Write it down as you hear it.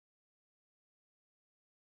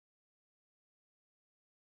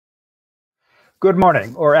Good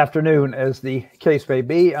morning, or afternoon, as the case may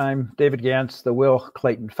be. I'm David Gantz, the Will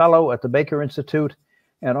Clayton Fellow at the Baker Institute,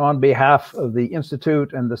 and on behalf of the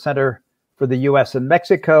Institute and the Center for the U.S. and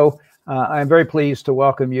Mexico, I'm very pleased to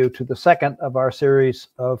welcome you to the second of our series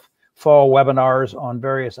of fall webinars on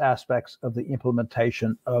various aspects of the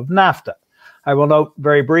implementation of NAFTA. I will note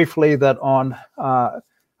very briefly that on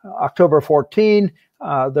October 14,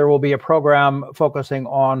 there will be a program focusing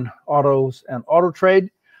on autos and auto trade.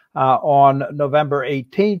 On November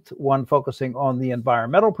 18th, one focusing on the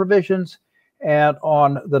environmental provisions, and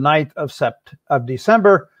on the 9th of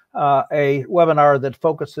December, a webinar that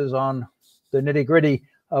focuses on the nitty-gritty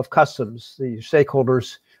of customs, the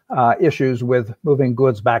stakeholders' issues with moving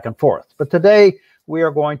goods back and forth. But today, we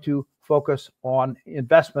are going to focus on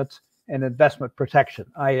investments and investment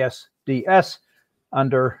protection, ISDS,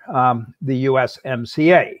 under the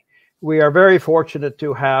USMCA. We are very fortunate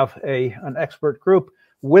to have an expert group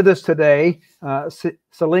with us today.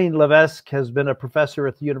 Céline Levesque has been a professor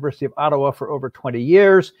at the University of Ottawa for over 20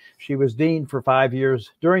 years. She was dean for 5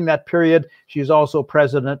 years during that period. She's also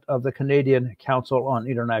president of the Canadian Council on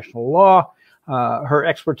International Law. Her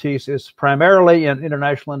expertise is primarily in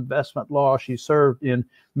international investment law. She served in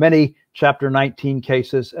many Chapter 19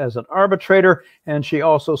 cases as an arbitrator, and she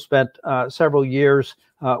also spent several years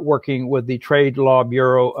working with the Trade Law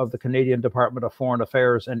Bureau of the Canadian Department of Foreign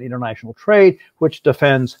Affairs and International Trade, which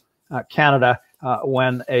defends Canada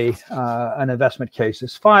when an investment case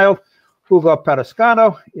is filed. Hugo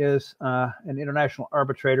Perescano is an international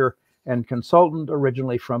arbitrator and consultant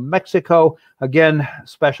originally from Mexico, again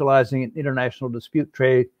specializing in international dispute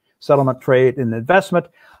trade, settlement trade, and investment.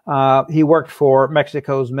 He worked for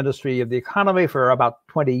Mexico's Ministry of the Economy for about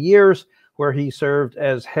 20 years, where he served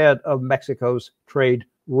as head of Mexico's Trade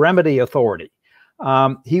Remedy Authority.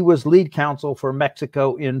 He was lead counsel for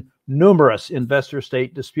Mexico in numerous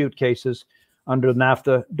investor-state dispute cases under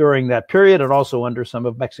NAFTA during that period, and also under some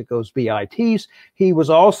of Mexico's BITs. He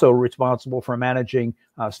was also responsible for managing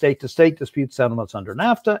state-to-state dispute settlements under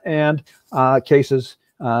NAFTA and cases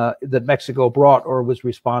that Mexico brought or was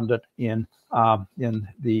respondent in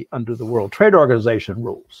under the World Trade Organization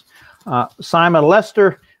rules. Simon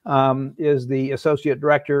Lester is the Associate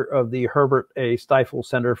Director of the Herbert A. Stifel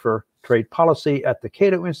Center for Trade Policy at the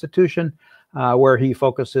Cato Institution, where he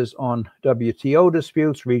focuses on WTO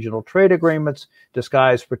disputes, regional trade agreements,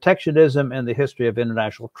 disguised protectionism, and the history of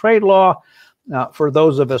international trade law. For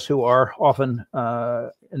those of us who are often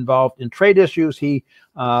involved in trade issues, he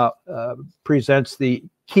presents the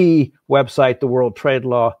key website, the World Trade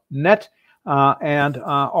Law Net, and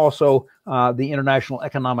also the International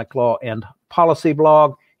Economic Law and Policy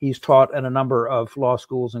blog. He's taught at a number of law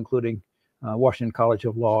schools, including Washington College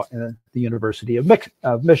of Law and the University of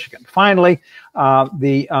Michigan. Finally,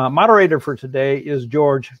 the moderator for today is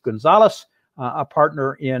George Gonzalez, a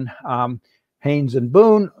partner in Haynes &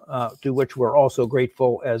 Boone, to which we're also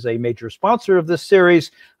grateful as a major sponsor of this series.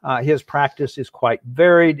 His practice is quite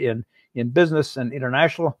varied in business and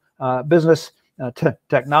international business,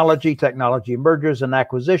 technology mergers and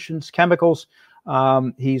acquisitions, chemicals.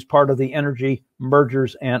 He's part of the Energy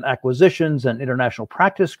Mergers and Acquisitions and International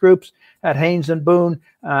Practice Groups at Haynes & Boone,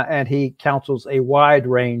 and he counsels a wide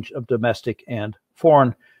range of domestic and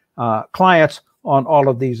foreign clients on all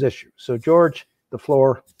of these issues. So, George, the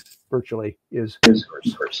floor virtually is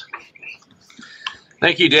yours.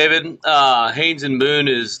 Thank you, David. Haynes & Boone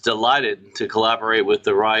is delighted to collaborate with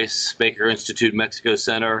the Rice Baker Institute Mexico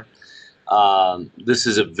Center. This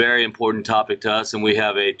is a very important topic to us, and we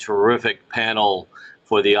have a terrific panel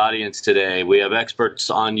for the audience today. We have experts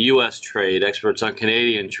on U.S. trade, experts on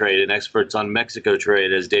Canadian trade, and experts on Mexico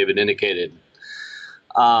trade, as David indicated.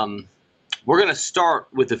 We're going to start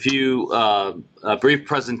with a brief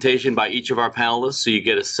presentation by each of our panelists, so you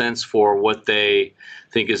get a sense for what they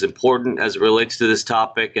think is important as it relates to this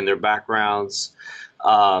topic and their backgrounds.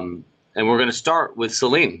 And we're going to start with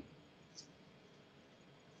Céline.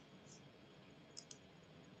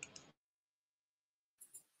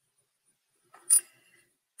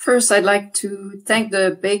 First, I'd like to thank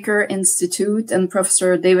the Baker Institute and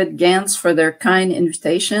Professor David Gantz for their kind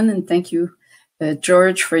invitation, and thank you,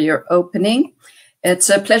 George, for your opening. It's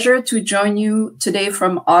a pleasure to join you today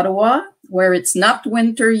from Ottawa, where it's not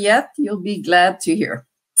winter yet, you'll be glad to hear.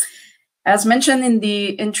 As mentioned in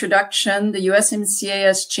the introduction, the USMCA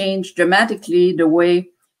has changed dramatically the way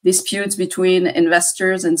disputes between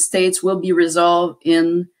investors and states will be resolved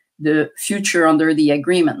in the future under the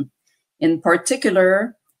agreement. In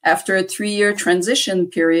particular, after a 3-year transition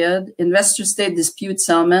period, investor-state dispute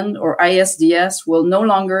settlement, or ISDS, will no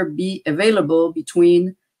longer be available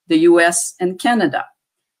between the US and Canada.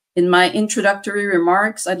 In my introductory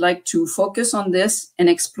remarks, I'd like to focus on this and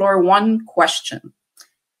explore one question.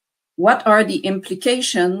 What are the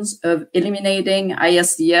implications of eliminating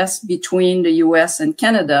ISDS between the US and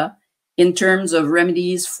Canada in terms of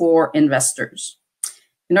remedies for investors?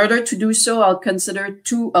 In order to do so, I'll consider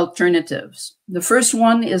two alternatives. The first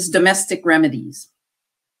one is domestic remedies.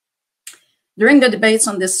 During the debates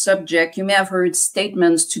on this subject, you may have heard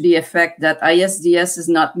statements to the effect that ISDS is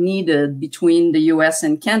not needed between the US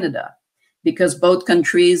and Canada because both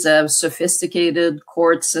countries have sophisticated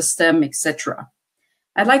court system, etc.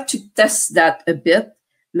 I'd like to test that a bit,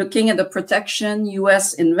 looking at the protection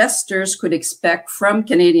US investors could expect from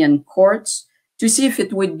Canadian courts to see if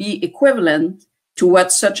it would be equivalent to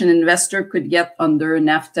what such an investor could get under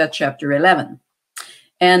NAFTA Chapter 11.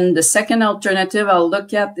 And the second alternative I'll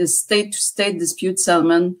look at is state-to-state dispute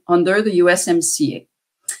settlement under the USMCA.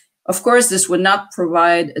 Of course, this would not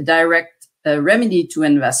provide a direct remedy to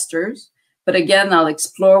investors, but again, I'll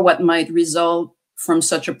explore what might result from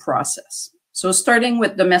such a process. So starting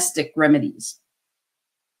with domestic remedies.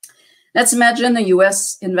 Let's imagine a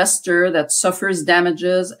US investor that suffers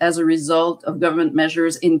damages as a result of government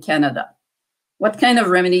measures in Canada. What kind of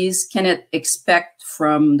remedies can it expect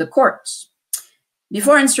from the courts?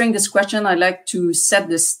 Before answering this question, I'd like to set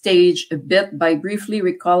the stage a bit by briefly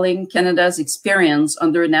recalling Canada's experience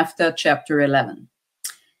under NAFTA Chapter 11.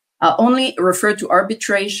 I'll only refer to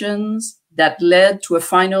arbitrations that led to a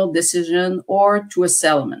final decision or to a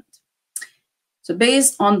settlement. So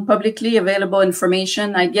based on publicly available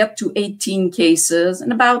information, I get to 18 cases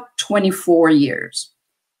in about 24 years.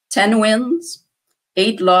 10 wins,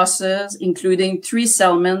 8 losses, including 3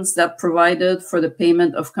 settlements that provided for the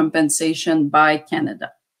payment of compensation by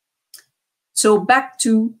Canada. So back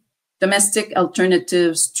to domestic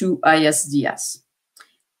alternatives to ISDS.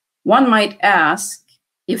 One might ask,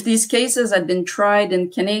 if these cases had been tried in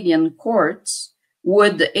Canadian courts,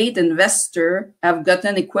 would the 8 investors have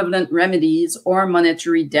gotten equivalent remedies or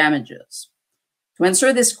monetary damages? To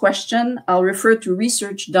answer this question, I'll refer to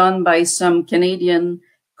research done by some Canadian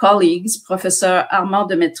colleagues, Professor Armand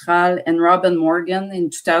de Métral and Robin Morgan in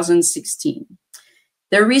 2016.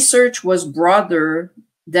 Their research was broader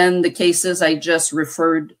than the cases I just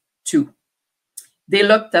referred to. They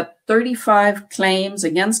looked at 35 claims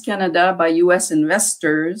against Canada by US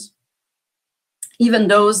investors, even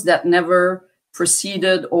those that never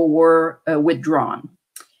proceeded or were withdrawn.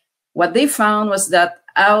 What they found was that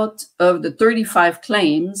out of the 35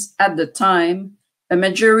 claims at the time, a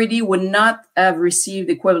majority would not have received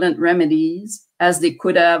equivalent remedies as they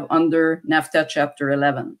could have under NAFTA Chapter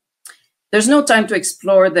 11. There's no time to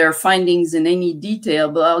explore their findings in any detail,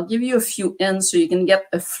 but I'll give you a few hints so you can get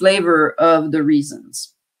a flavor of the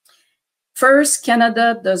reasons. First,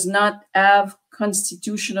 Canada does not have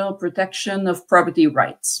constitutional protection of property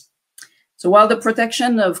rights. So while the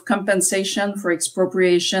protection of compensation for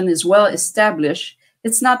expropriation is well established,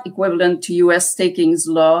 it's not equivalent to US takings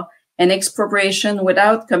law, and expropriation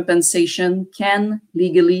without compensation can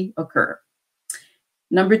legally occur.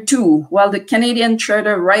 Number 2, while the Canadian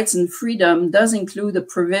Charter of Rights and Freedom does include a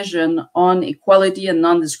provision on equality and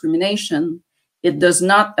non-discrimination, it does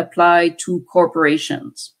not apply to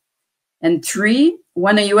corporations. And 3,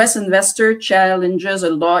 when a US investor challenges a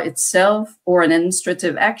law itself or an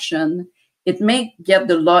administrative action, it may get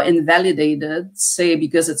the law invalidated, say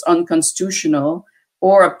because it's unconstitutional,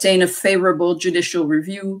 or obtain a favorable judicial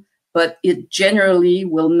review, but it generally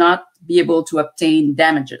will not be able to obtain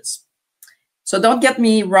damages. So don't get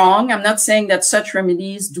me wrong, I'm not saying that such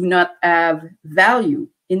remedies do not have value.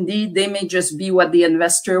 Indeed, they may just be what the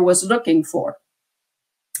investor was looking for.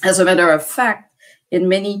 As a matter of fact, in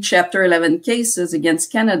many Chapter 11 cases against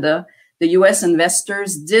Canada, the US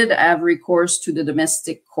investors did have recourse to the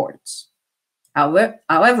domestic courts.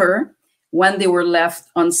 However, when they were left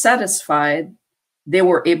unsatisfied, they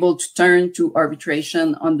were able to turn to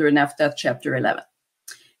arbitration under NAFTA Chapter 11.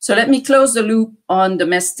 So let me close the loop on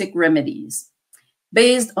domestic remedies.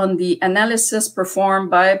 Based on the analysis performed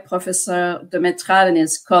by Professor de Métral and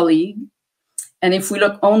his colleague, and if we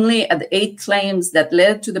look only at the 8 claims that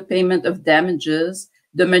led to the payment of damages,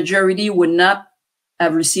 the majority would not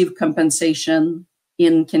have received compensation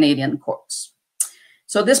in Canadian courts.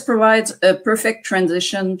 So this provides a perfect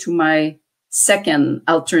transition to my second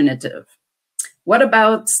alternative. What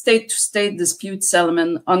about state-to-state dispute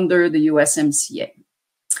settlement under the USMCA?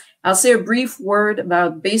 I'll say a brief word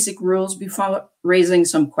about basic rules before raising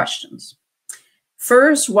some questions.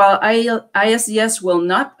 First, while ISDS will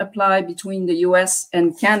not apply between the US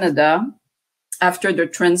and Canada after the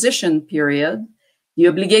transition period, the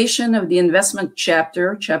obligation of the investment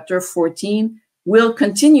chapter, Chapter 14, will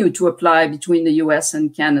continue to apply between the US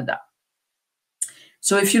and Canada.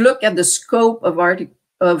 So if you look at the scope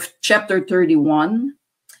of Chapter 31,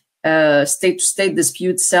 state-to-state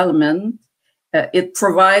dispute settlement, it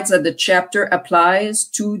provides that the chapter applies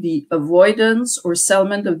to the avoidance or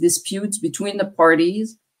settlement of disputes between the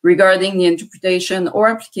parties regarding the interpretation or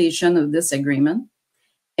application of this agreement,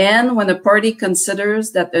 and when a party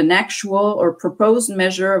considers that an actual or proposed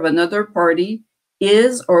measure of another party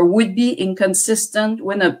is or would be inconsistent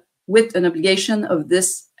with an obligation of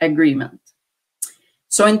this agreement.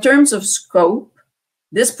 So in terms of scope,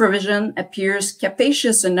 this provision appears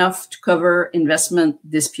capacious enough to cover investment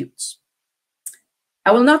disputes.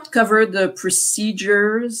 I will not cover the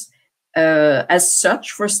procedures as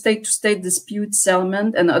such for state-to-state dispute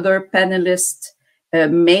settlement, and other panelists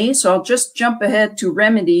may, so I'll just jump ahead to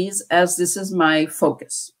remedies as this is my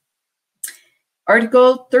focus.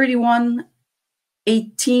 Article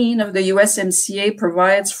 3118 of the USMCA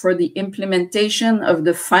provides for the implementation of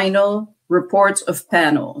the final reports of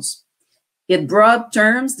panels. In broad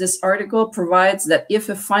terms, this article provides that if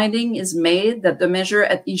a finding is made that the measure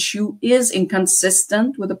at issue is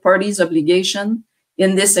inconsistent with the party's obligation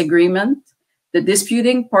in this agreement, the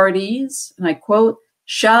disputing parties, and I quote,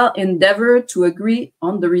 shall endeavor to agree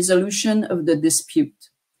on the resolution of the dispute.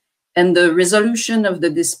 And the resolution of the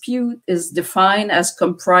dispute is defined as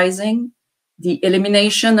comprising the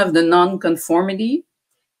elimination of the nonconformity,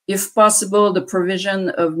 if possible, the provision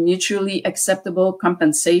of mutually acceptable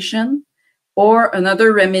compensation, or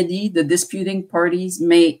another remedy the disputing parties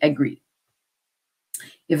may agree.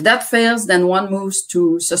 If that fails, then one moves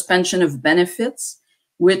to suspension of benefits,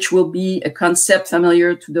 which will be a concept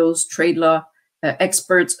familiar to those trade law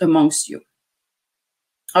experts amongst you.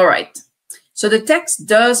 All right, so the text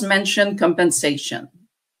does mention compensation.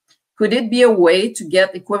 Could it be a way to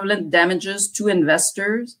get equivalent damages to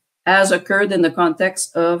investors as occurred in the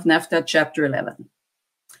context of NAFTA Chapter 11?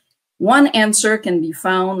 One answer can be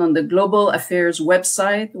found on the Global Affairs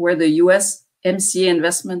website, where the USMCA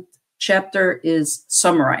investment chapter is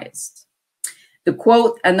summarized. The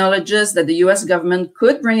quote acknowledges that the US government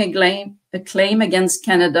could bring a claim against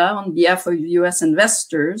Canada on behalf of US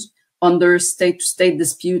investors under state-to-state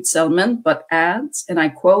dispute settlement, but adds, and I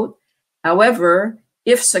quote, however,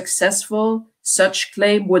 if successful, such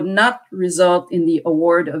claim would not result in the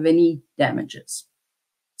award of any damages.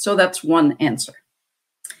 So that's one answer.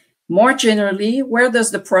 More generally, where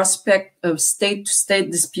does the prospect of state-to-state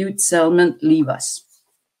dispute settlement leave us?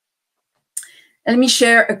 Let me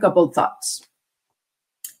share a couple thoughts.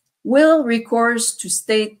 Will recourse to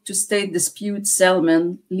state-to-state dispute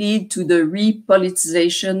settlement lead to the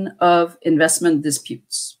repoliticization of investment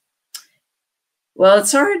disputes? Well,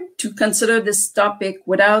 it's hard to consider this topic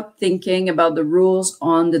without thinking about the rules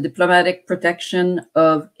on the diplomatic protection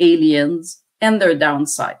of aliens and their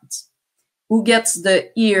downsides. Who gets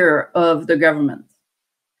the ear of the government?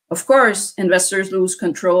 Of course, investors lose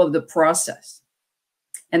control of the process,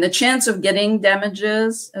 and the chance of getting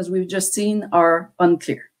damages, as we've just seen, are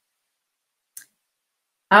unclear.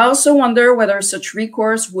 I also wonder whether such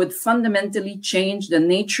recourse would fundamentally change the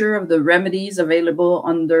nature of the remedies available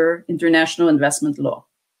under international investment law.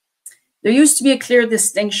 There used to be a clear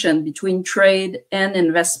distinction between trade and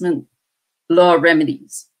investment law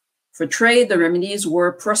remedies. For trade, the remedies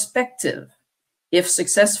were prospective. If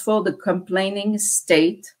successful, the complaining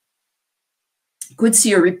state could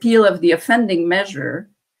see a repeal of the offending measure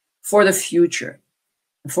for the future.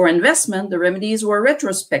 For investment, the remedies were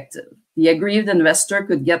retrospective. The aggrieved investor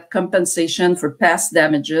could get compensation for past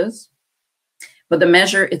damages, but the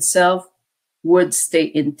measure itself would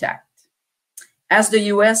stay intact. As the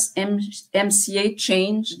USMCA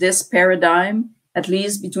changed this paradigm, at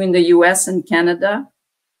least between the US and Canada,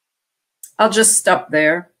 I'll just stop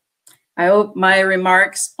there. I hope my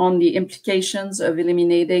remarks on the implications of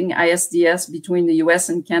eliminating ISDS between the US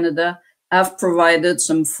and Canada have provided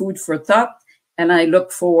some food for thought, and I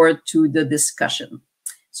look forward to the discussion.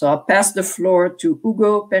 So I'll pass the floor to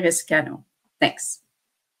Hugo Perez-Cano. Thanks.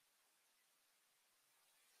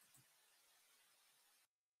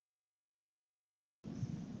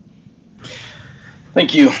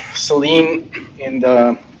 Thank you, Celine. And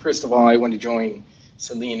first of all, I want to join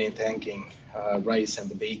Celine in thanking Rice and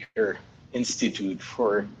the Baker Institute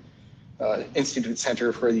Center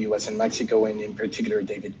for the U.S. and Mexico, and in particular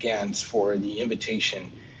David Gantz for the invitation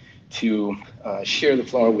to share the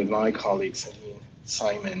floor with my colleagues, Celine,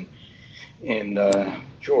 Simon, and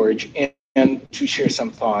George, and to share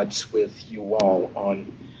some thoughts with you all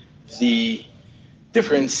on the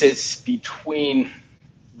differences between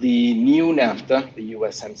the new NAFTA, the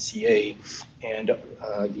USMCA, and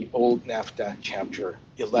the old NAFTA Chapter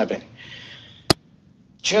 11.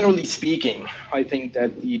 Generally speaking, I think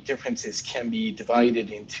that the differences can be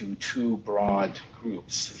divided into two broad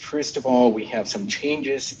groups. First of all, we have some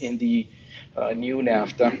changes in the new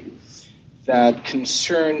NAFTA that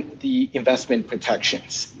concern the investment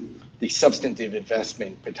protections, the substantive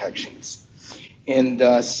investment protections. And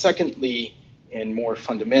secondly, and more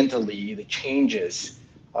fundamentally, the changes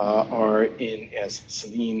are in, as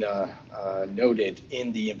Celine noted,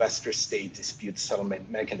 in the investor-state dispute settlement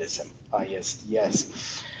mechanism,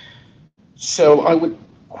 ISDS. So I would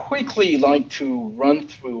quickly like to run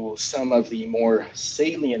through some of the more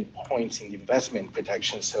salient points in the investment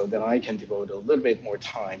protection so that I can devote a little bit more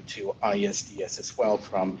time to ISDS as well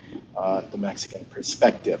from the Mexican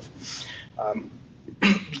perspective.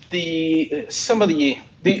 This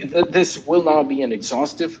will not be an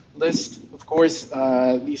exhaustive list, of course.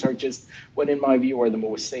 These are just what, in my view, are the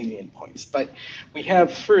most salient points. But we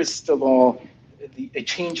have, first of all, a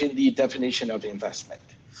change in the definition of investment.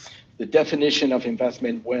 The definition of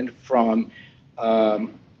investment went from an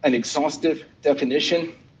exhaustive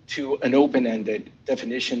definition to an open-ended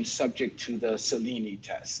definition subject to the Cellini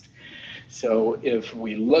test. So if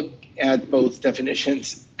we look at both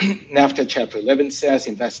definitions, NAFTA Chapter 11 says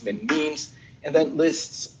investment means, and then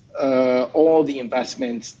lists all the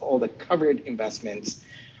investments, all the covered investments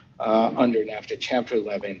under NAFTA Chapter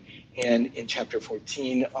 11. And in Chapter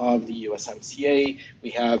 14 of the USMCA, we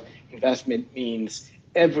have investment means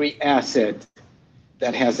every asset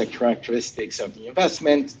that has the characteristics of the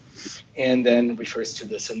investment, and then refers to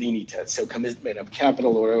the Cellini test. So commitment of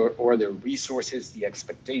capital or the resources, the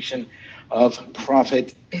expectation of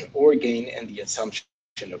profit or gain, and the assumption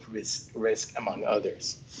of risk among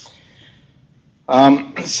others.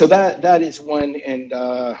 So that is one, and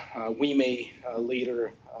we may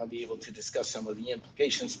later be able to discuss some of the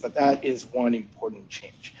implications, but that is one important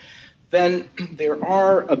change. Then there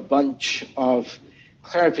are a bunch of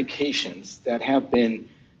clarifications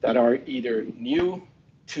that are either new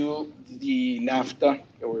to the NAFTA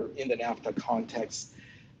or in the NAFTA context,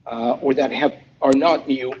 or that are not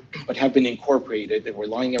new but have been incorporated, that were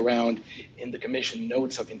lying around in the Commission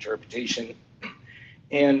notes of interpretation,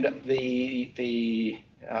 and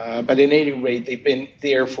but in any rate, they've been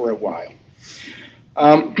there for a while.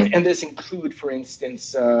 And this include, for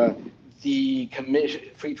instance, the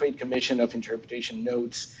Free Trade Commission of Interpretation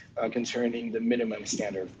notes concerning the minimum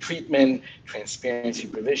standard of treatment, transparency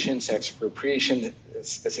provisions, expropriation,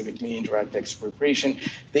 specifically indirect expropriation.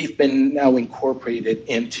 They've been now incorporated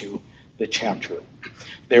into the chapter.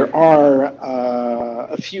 There are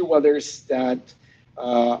a few others that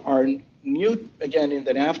are new, again, in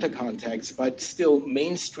the NAFTA context, but still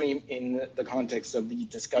mainstream in the context of the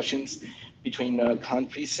discussions between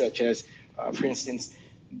countries, such as, for instance,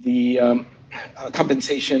 the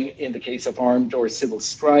compensation in the case of armed or civil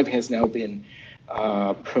strife has now been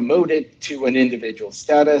promoted to an individual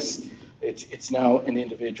status. It's now an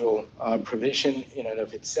individual provision in and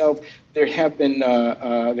of itself. There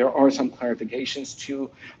are some clarifications to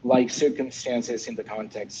like circumstances in the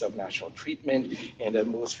context of national treatment and a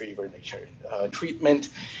most favored nation treatment,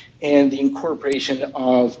 and the incorporation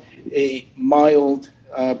of a mild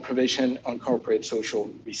provision on corporate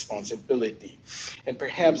social responsibility. And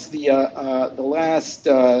perhaps the last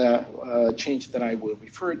change that I will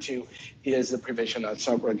refer to is the provision on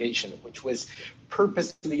subrogation, which was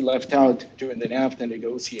purposely left out during the NAFTA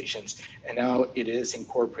negotiations, and now it is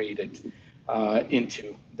incorporated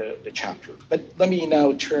into the chapter. But let me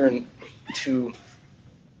now turn to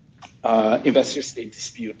investor-state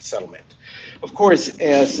dispute settlement. Of course,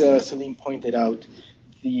 as Celine pointed out,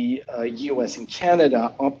 the US and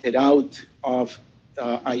Canada opted out of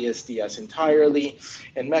ISDS entirely,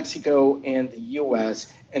 and Mexico and the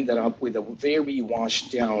US ended up with a very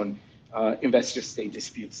washed down investor-state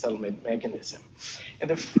dispute settlement mechanism. And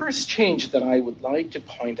the first change that I would like to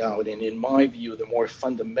point out, and in my view, the more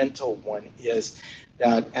fundamental one, is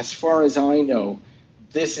that as far as I know,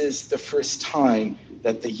 this is the first time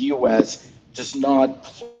that the US does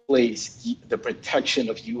not place the protection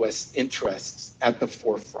of US interests at the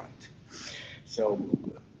forefront. So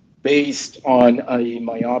based on a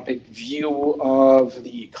myopic view of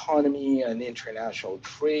the economy and international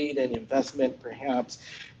trade and investment, perhaps,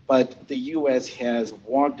 but the US has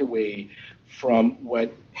walked away from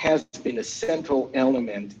what has been a central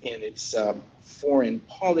element in its foreign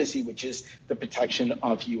policy, which is the protection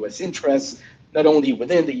of US interests, not only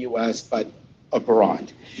within the US, but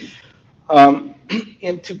abroad.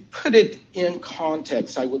 And to put it in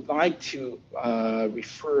context, I would like to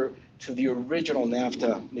refer to the original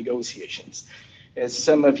NAFTA negotiations. As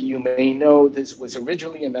some of you may know, this was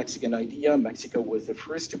originally a Mexican idea. Mexico was the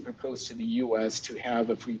first to propose to the US to have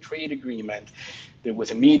a free trade agreement. There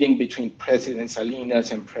was a meeting between President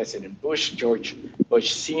Salinas and President Bush, George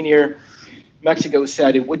Bush Sr. Mexico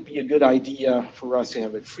said it would be a good idea for us to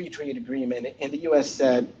have a free trade agreement, and the US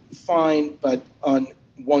said, fine, but on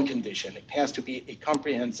one condition. It has to be a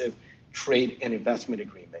comprehensive trade and investment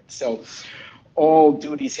agreement. So all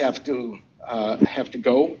duties have to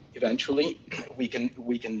go eventually. We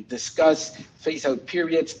can discuss phase-out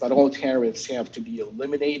periods, but all tariffs have to be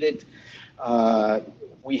eliminated.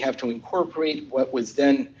 We have to incorporate what was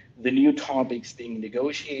then the new topics being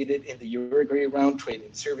negotiated in the Uruguay round, trade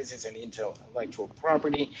in services and intellectual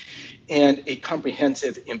property, and a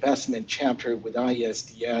comprehensive investment chapter with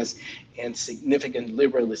ISDS and significant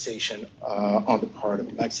liberalization on the part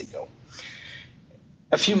of Mexico.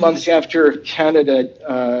 A few months after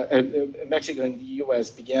Mexico and the US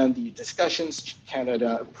began the discussions,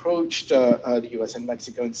 Canada approached the US and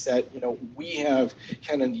Mexico and said,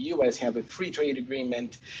 Canada and the US have a free trade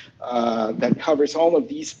agreement that covers all of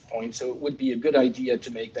these points, so it would be a good idea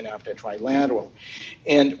to make the NAFTA trilateral.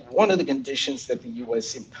 And one of the conditions that the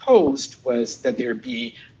US imposed was that there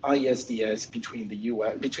be ISDS between the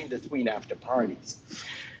three NAFTA parties.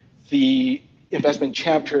 The investment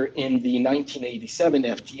chapter in the 1987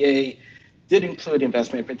 FTA did include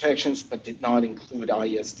investment protections, but did not include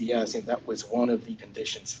ISDS, and that was one of the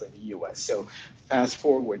conditions for the US. So fast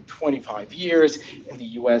forward 25 years, and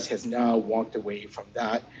the US has now walked away from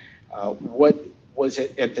that. What was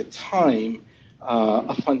at the time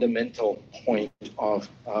a fundamental point of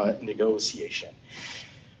negotiation.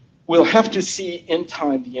 We'll have to see in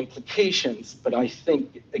time the implications, but I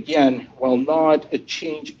think, again, while not a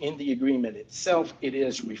change in the agreement itself, it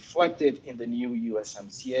is reflected in the new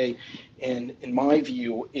USMCA, and in my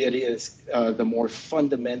view, it is the more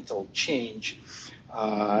fundamental change,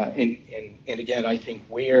 and again, I think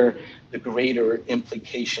where the greater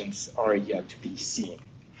implications are yet to be seen.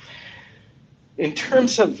 In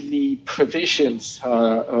terms of the provisions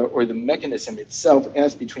or the mechanism itself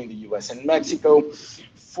as between the US and Mexico,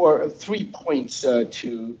 for 3 points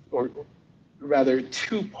two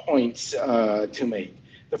points to make.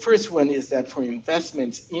 The first one is that for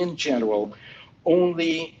investments in general,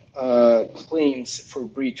 only claims for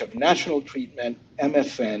breach of national treatment,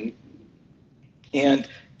 MFN, and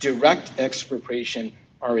direct expropriation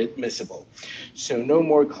are admissible. So no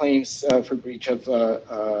more claims for breach of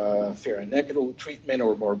fair and equitable treatment,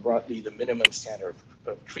 or more broadly, the minimum standard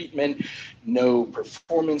of treatment, no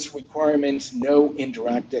performance requirements, no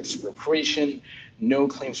indirect expropriation, no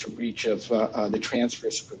claims for breach of the transfer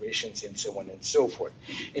provisions, and so on and so forth.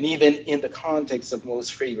 And even in the context of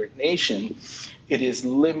most favored nation,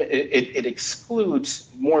 it excludes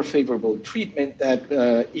more favorable treatment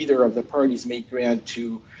that either of the parties may grant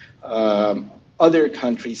to other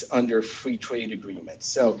countries under free trade agreements.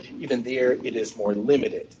 So even there, it is more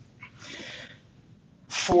limited.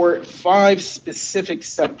 For 5 specific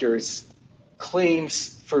sectors,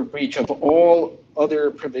 claims for breach of all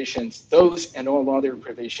other provisions, those and all other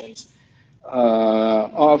provisions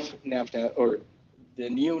of NAFTA or the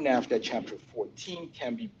new NAFTA Chapter 14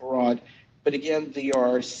 can be brought, but again, they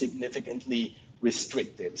are significantly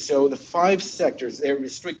restricted. So the 5 sectors, they're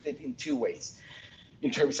restricted in 2 ways. In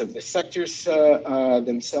terms of the sectors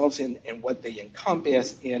themselves and what they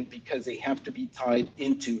encompass, and because they have to be tied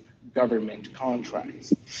into government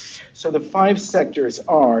contracts. So the 5 sectors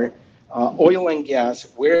are oil and gas,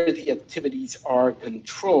 where the activities are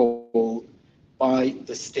controlled by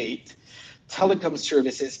the state, telecom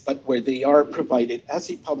services, but where they are provided as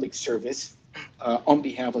a public service on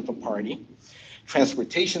behalf of a party,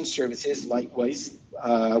 transportation services, likewise,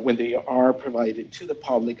 when they are provided to the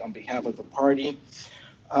public on behalf of the party,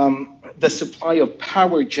 the supply of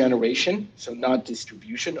power generation, so not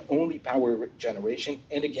distribution, only power generation,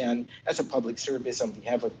 and again, as a public service on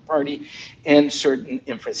behalf of the party, and certain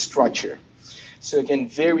infrastructure. So again,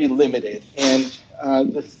 very limited. And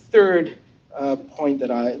the third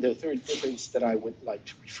the third difference that I would like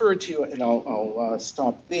to refer to, and I'll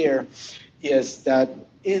stop there, is that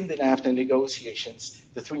in the NAFTA negotiations,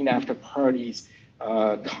 the 3 NAFTA parties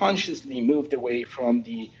consciously moved away from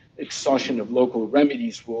the exhaustion of local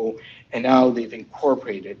remedies rule, and now they've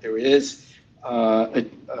incorporated. There is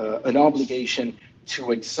an obligation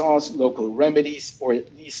to exhaust local remedies, or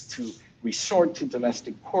at least to resort to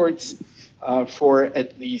domestic courts for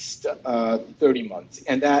at least 30 months.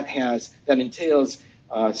 And that entails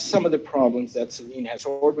some of the problems that Celine has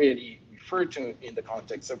already referred to in the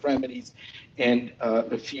context of remedies, and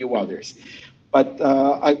a few others. But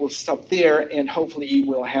I will stop there, and hopefully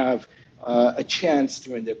we'll have a chance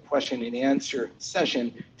during the question and answer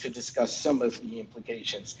session to discuss some of the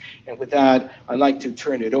implications. And with that, I'd like to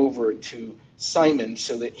turn it over to Simon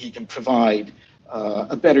so that he can provide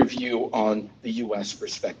a better view on the U.S.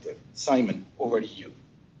 perspective. Simon, over to you.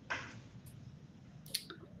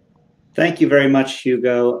 Thank you very much,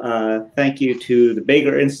 Hugo. Thank you to the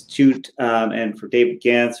Baker Institute and for David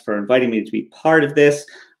Gantz for inviting me to be part of this.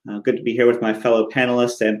 Good to be here with my fellow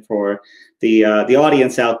panelists and for the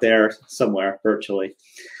audience out there somewhere virtually.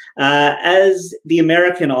 As the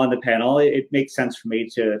American on the panel, it makes sense for me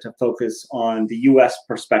to focus on the U.S.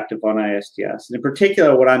 perspective on ISDS. And in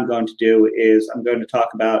particular, what I'm going to do is I'm going to talk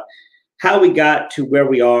about how we got to where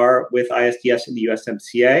we are with ISDS in the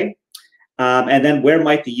USMCA, and then where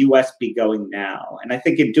might the U.S. be going now. And I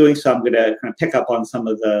think in doing so, I'm going to kind of pick up on some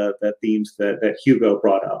of the themes that Hugo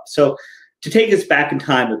brought up. So to take us back in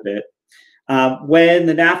time a bit, when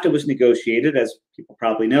the NAFTA was negotiated, as people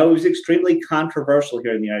probably know, it was extremely controversial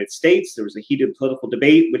here in the United States. There was a heated political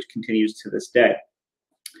debate, which continues to this day.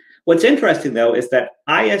 What's interesting, though, is that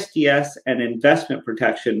ISDS and investment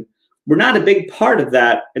protection were not a big part of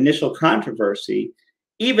that initial controversy,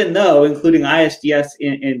 even though including ISDS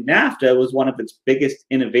in NAFTA was one of its biggest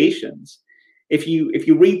innovations. If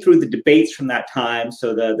you read through the debates from that time,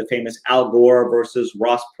 so the famous Al Gore versus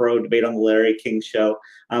Ross Perot debate on the Larry King show,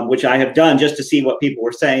 which I have done just to see what people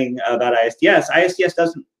were saying about ISDS, ISDS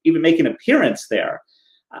doesn't even make an appearance there.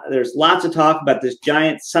 There's lots of talk about this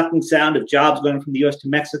giant sucking sound of jobs going from the US to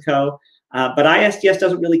Mexico, but ISDS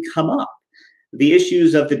doesn't really come up. The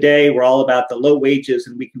issues of the day were all about the low wages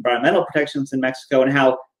and weak environmental protections in Mexico and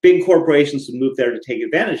how big corporations would move there to take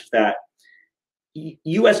advantage of that.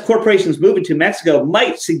 U.S. corporations moving to Mexico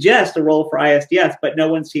might suggest a role for ISDS, but no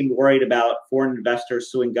one seemed worried about foreign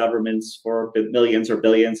investors suing governments for millions or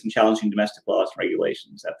billions and challenging domestic laws and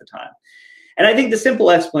regulations at the time. And I think the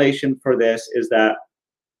simple explanation for this is that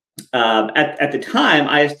at the time,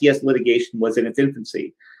 ISDS litigation was in its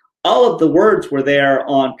infancy. All of the words were there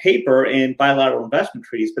on paper in bilateral investment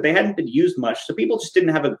treaties, but they hadn't been used much, so people just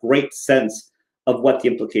didn't have a great sense of what the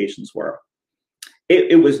implications were.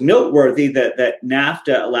 It was noteworthy that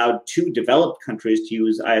NAFTA allowed two developed countries to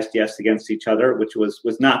use ISDS against each other, which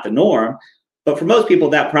was not the norm. But for most people,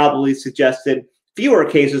 that probably suggested fewer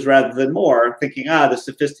cases rather than more, thinking, the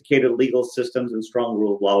sophisticated legal systems and strong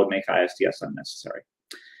rule of law would make ISDS unnecessary.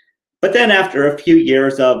 But then after a few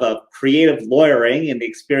years of creative lawyering and the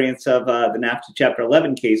experience of the NAFTA Chapter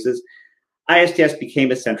 11 cases, ISDS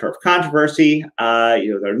became a center of controversy.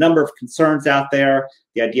 There are a number of concerns out there.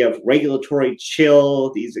 The idea of regulatory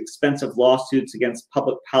chill, these expensive lawsuits against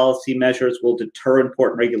public policy measures will deter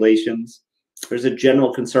important regulations. There's a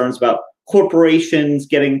general concerns about corporations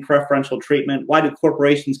getting preferential treatment. Why do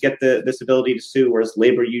corporations get this ability to sue, whereas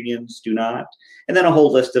labor unions do not? And then a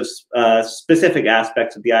whole list of specific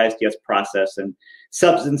aspects of the ISDS process and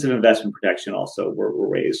substantive investment protection also were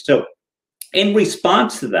raised. So in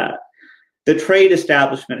response to that, the trade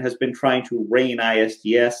establishment has been trying to rein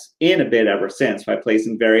ISDS in a bit ever since by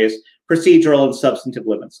placing various procedural and substantive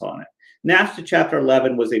limits on it. NAFTA Chapter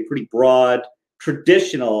 11 was a pretty broad,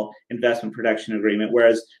 traditional investment protection agreement,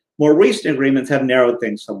 whereas more recent agreements have narrowed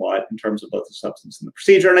things somewhat in terms of both the substance and the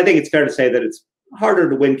procedure. And I think it's fair to say that it's harder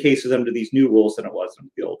to win cases under these new rules than it was under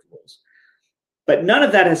the old rules. But none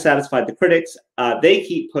of that has satisfied the critics. They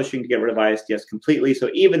keep pushing to get rid of ISDS completely. So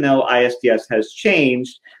even though ISDS has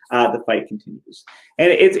changed, the fight continues.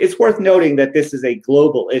 And it's worth noting that this is a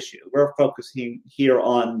global issue. We're focusing here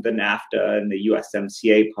on the NAFTA and the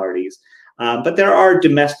USMCA parties. But there are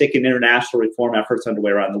domestic and international reform efforts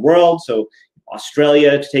underway around the world. So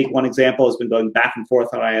Australia, to take one example, has been going back and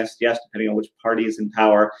forth on ISDS, depending on which party is in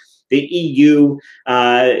power. The EU,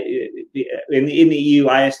 in the EU,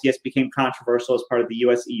 ISDS became controversial as part of the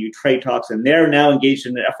US-EU trade talks, and they're now engaged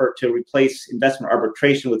in an effort to replace investment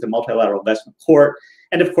arbitration with a multilateral investment court.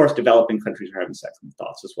 And of course, developing countries are having second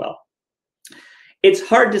thoughts as well. It's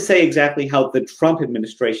hard to say exactly how the Trump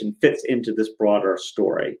administration fits into this broader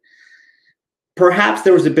story. Perhaps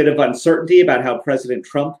there was a bit of uncertainty about how President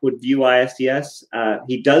Trump would view ISDS.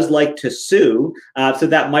 He does like to sue, so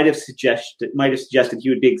that might have suggested he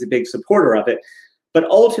would be a big supporter of it. But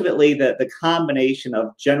ultimately, the combination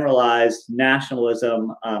of generalized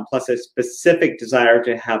nationalism plus a specific desire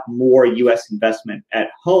to have more U.S. investment at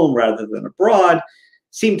home rather than abroad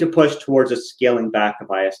seemed to push towards a scaling back of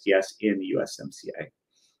ISDS in the USMCA.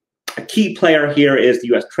 A key player here is the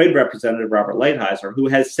U.S. Trade Representative Robert Lighthizer, who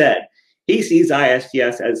has said he sees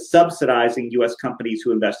ISDS as subsidizing U.S. companies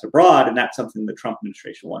who invest abroad, and that's something the Trump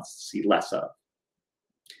administration wants to see less of.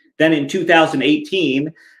 Then in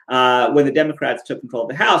 2018, When the Democrats took control of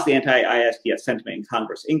the House, the anti-ISDS sentiment in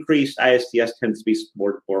Congress increased. ISDS tends to be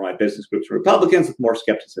supported more by business groups and Republicans, with more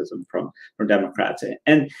skepticism from Democrats.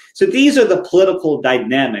 And so these are the political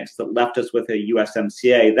dynamics that left us with a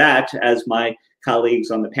USMCA that, as my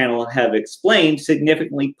colleagues on the panel have explained,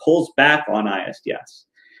 significantly pulls back on ISDS.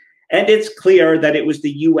 And it's clear that it was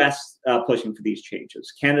the U.S. Pushing for these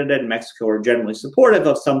changes. Canada and Mexico are generally supportive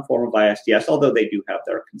of some form of ISDS, although they do have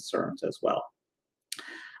their concerns as well.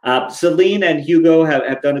 Celine and Hugo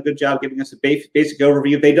have done a good job giving us a basic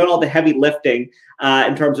overview. They've done all the heavy lifting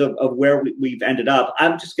in terms of where we've ended up.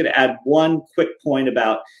 I'm just going to add one quick point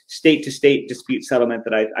about state-to-state dispute settlement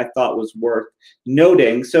that I thought was worth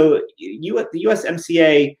noting. So the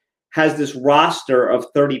USMCA has this roster of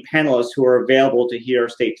 30 panelists who are available to hear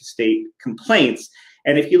state-to-state complaints.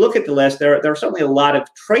 And if you look at the list, there are certainly a lot of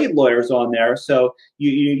trade lawyers on there. So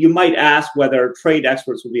you might ask whether trade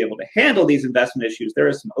experts will be able to handle these investment issues. There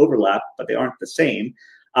is some overlap, but they aren't the same.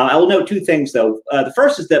 I will note two things, though. The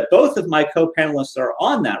first is that both of my co-panelists are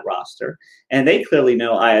on that roster, and they clearly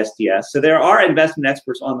know ISDS. So there are investment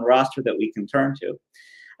experts on the roster that we can turn to.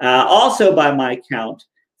 Also, by my count,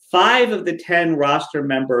 5 of the 10 roster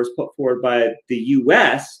members put forward by the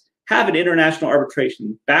U.S. have an international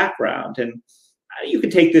arbitration background, and you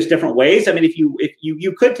could take this different ways. I mean, if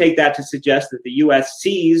you could take that to suggest that the U.S.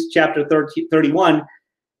 sees Chapter 31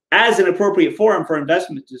 as an appropriate forum for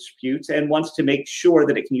investment disputes and wants to make sure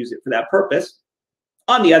that it can use it for that purpose.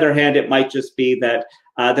 On the other hand, it might just be that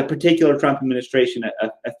the particular Trump administration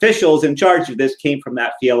officials in charge of this came from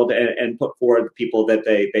that field and put forward the people that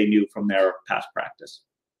they knew from their past practice.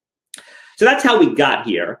 So that's how we got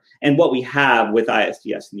here and what we have with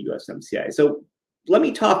ISDS and the USMCA. So let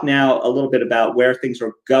me talk now a little bit about where things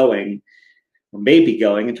are going, or may be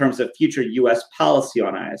going, in terms of future U.S. policy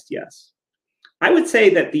on ISDS. I would say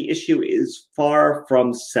that the issue is far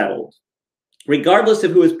from settled. Regardless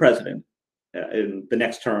of who is president in the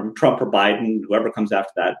next term, Trump or Biden, whoever comes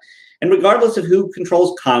after that, and regardless of who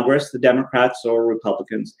controls Congress, the Democrats or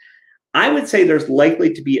Republicans, I would say there's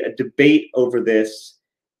likely to be a debate over this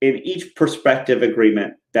in each prospective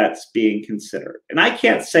agreement that's being considered. And I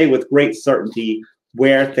can't say with great certainty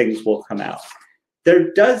where things will come out.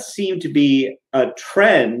 There does seem to be a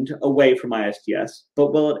trend away from ISDS,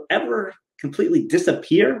 but will it ever completely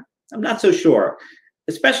disappear? I'm not so sure,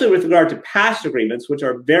 especially with regard to past agreements, which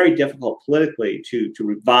are very difficult politically to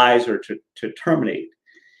revise or to terminate.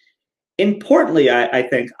 Importantly, I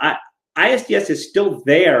think ISDS is still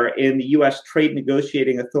there in the U.S. Trade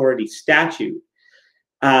Negotiating Authority statute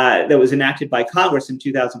that was enacted by Congress in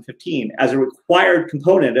 2015 as a required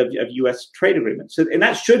component of U.S. trade agreements. So, and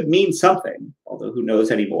that should mean something, although who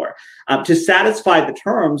knows anymore, to satisfy the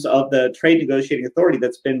terms of the Trade Negotiating Authority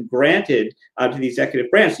that's been granted to the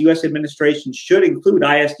executive branch. The U.S. administration should include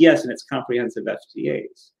ISDS in its comprehensive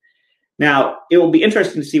FTAs. Now, it will be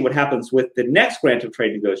interesting to see what happens with the next grant of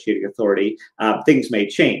Trade Negotiating Authority. Things may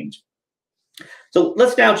change. So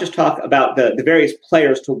let's now just talk about the various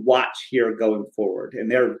players to watch here going forward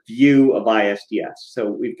and their view of ISDS.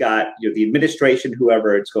 So we've got the administration,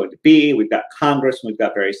 whoever it's going to be, we've got Congress, and we've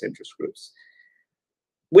got various interest groups.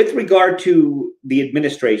 With regard to the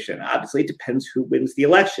administration, obviously it depends who wins the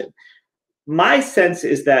election. My sense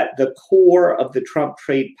is that the core of the Trump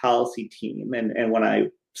trade policy team, and when I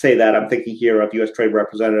say that, I'm thinking here of U.S. Trade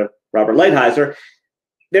Representative Robert Lighthizer,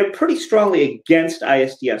 they're pretty strongly against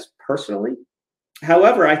ISDS personally.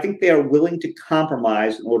 However, I think they are willing to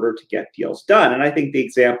compromise in order to get deals done. And I think the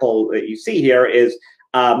example that you see here is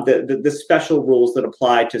the special rules that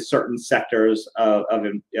apply to certain sectors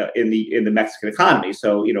in the Mexican economy.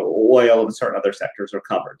 So, oil and certain other sectors are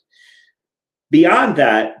covered. Beyond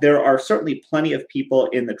that, there are certainly plenty of people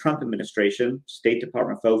in the Trump administration, State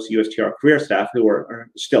Department folks, USTR career staff, who are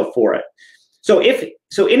still for it. So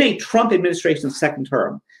in a Trump administration second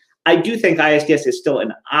term, I do think ISDS is still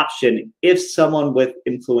an option if someone with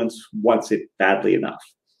influence wants it badly enough.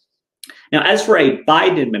 Now, as for a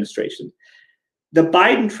Biden administration, the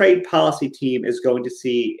Biden trade policy team is going to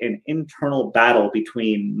see an internal battle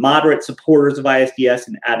between moderate supporters of ISDS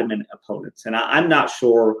and adamant opponents. And I'm not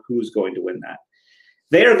sure who's going to win that.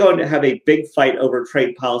 They are going to have a big fight over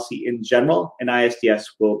trade policy in general, and ISDS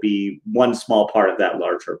will be one small part of that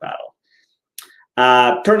larger battle.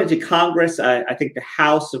 Turning to Congress, I think the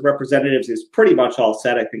House of Representatives is pretty much all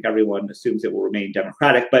set. I think everyone assumes it will remain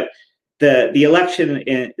Democratic, but the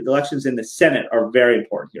elections in the Senate are very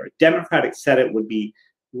important here. A Democratic Senate would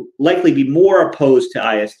likely be more opposed to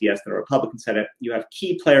ISDS than a Republican Senate. You have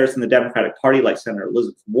key players in the Democratic Party like Senator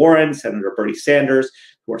Elizabeth Warren, Senator Bernie Sanders,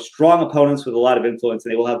 who are strong opponents with a lot of influence,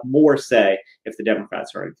 and they will have more say if the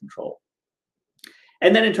Democrats are in control.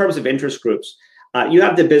 And then in terms of interest groups, you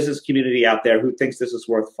have the business community out there who thinks this is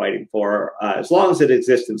worth fighting for. As long as it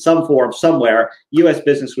exists in some form somewhere, U.S.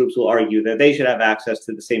 business groups will argue that they should have access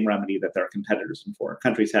to the same remedy that their competitors in foreign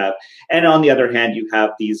countries have. And on the other hand, you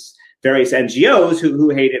have these various NGOs who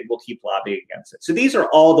hate it and will keep lobbying against it. So these are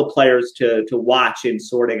all the players to watch in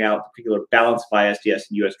sorting out the particular balance of ISDS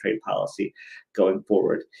and U.S. trade policy going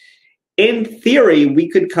forward. In theory, we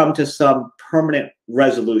could come to some permanent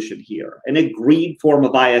resolution here, an agreed form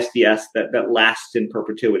of ISDS that lasts in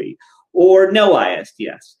perpetuity, or no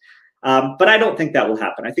ISDS. But I don't think that will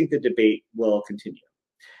happen. I think the debate will continue.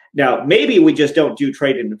 Now, maybe we just don't do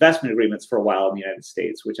trade and investment agreements for a while in the United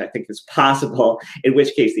States, which I think is possible, in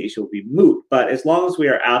which case the issue will be moot. But as long as we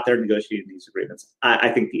are out there negotiating these agreements, I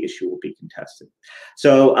think the issue will be contested.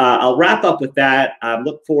 So I'll wrap up with that.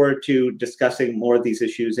 Look forward to discussing more of these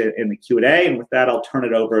issues in the Q&A. And with that, I'll turn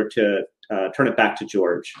it back to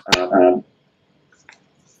George.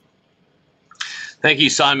 Thank you,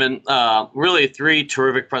 Simon. Really 3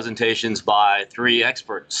 terrific presentations by 3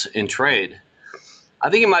 experts in trade. I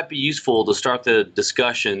think it might be useful to start the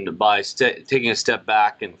discussion by taking a step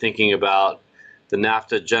back and thinking about the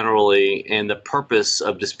NAFTA generally and the purpose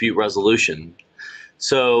of dispute resolution.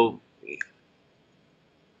 So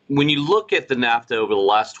when you look at the NAFTA over the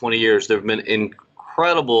last 20 years, there have been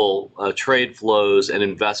incredible trade flows and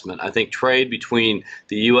investment. I think trade between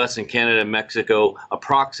the U.S. and Canada and Mexico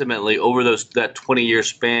approximately over that 20-year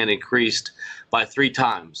span increased by 3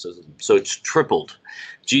 times. So it's tripled.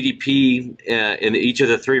 GDP in each of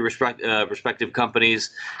the 3 respective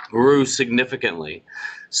companies grew significantly.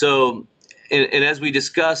 So, and as we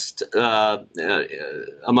discussed,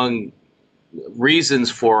 among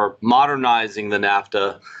reasons for modernizing the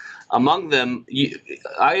NAFTA, among them,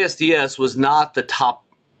 ISDS was not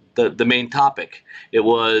the main topic. It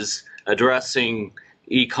was addressing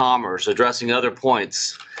e-commerce, addressing other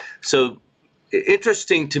points. So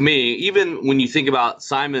interesting to me, even when you think about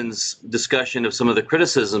Simon's discussion of some of the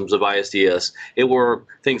criticisms of ISDS, it were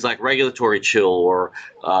things like regulatory chill or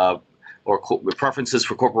preferences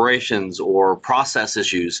for corporations or process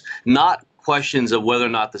issues, not questions of whether or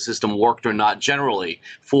not the system worked or not generally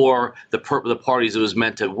for the parties it was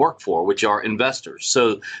meant to work for, which are investors.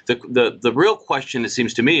 So the real question, it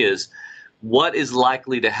seems to me, is what is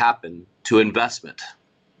likely to happen to investment?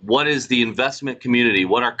 What is the investment community?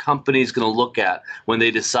 What are companies going to look at when they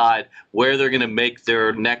decide where they're going to make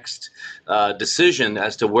their next decision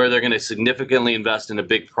as to where they're going to significantly invest in a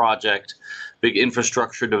big project, big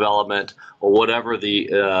infrastructure development, or whatever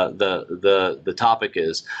the topic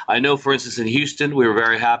is? I know, for instance, in Houston, we were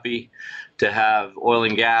very happy to have oil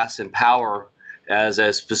and gas and power as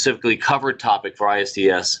a specifically covered topic for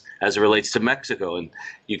ISDS as it relates to Mexico. And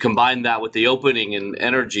you combine that with the opening in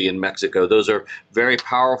energy in Mexico. Those are very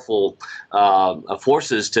powerful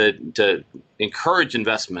forces to encourage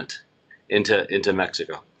investment into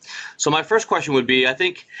Mexico. So my first question would be, I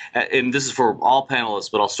think, and this is for all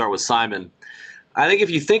panelists, but I'll start with Simon. I think if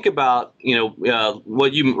you think about,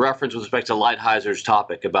 what you referenced with respect to Lighthizer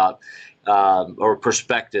topic about, or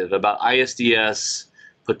perspective about ISDS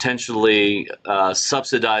potentially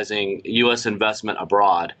subsidizing U.S. investment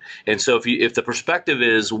abroad. And so if the perspective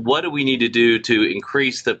is, what do we need to do to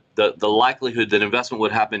increase the likelihood that investment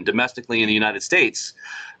would happen domestically in the United States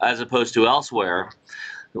as opposed to elsewhere?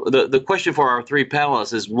 The question for our 3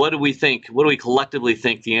 panelists is, what do we think, what do we collectively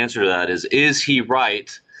think the answer to that is? Is he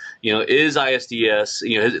right? Is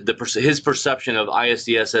ISDS, his perception of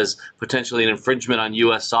ISDS as potentially an infringement on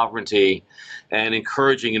U.S. sovereignty and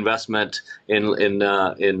encouraging investment in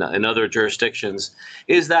other jurisdictions,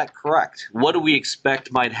 is that correct? What do we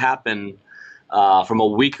expect might happen from a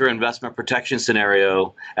weaker investment protection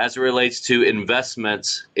scenario as it relates to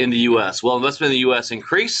investments in the U.S.? Will investment in the U.S.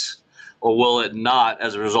 increase, or will it not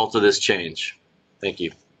as a result of this change? Thank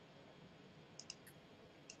you.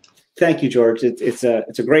 Thank you, George. It's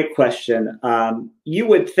a great question. You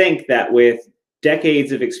would think that with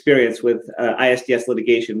decades of experience with ISDS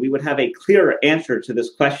litigation, we would have a clearer answer to this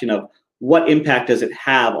question of what impact does it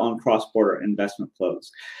have on cross-border investment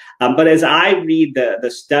flows. But as I read the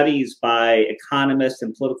studies by economists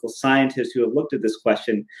and political scientists who have looked at this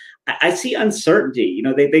question, I see uncertainty.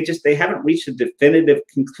 They haven't reached a definitive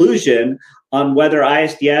conclusion on whether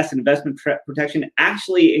ISDS and investment protection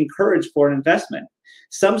actually encourage foreign investment.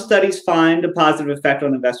 Some studies find a positive effect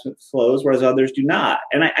on investment flows, whereas others do not.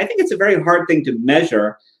 And I think it's a very hard thing to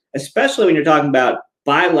measure, especially when you're talking about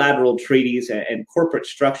bilateral treaties and corporate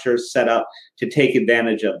structures set up to take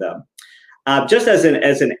advantage of them. Just as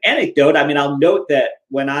an anecdote, I mean, I'll note that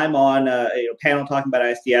when I'm on a panel talking about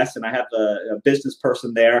ISDS and I have a business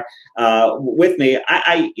person there with me,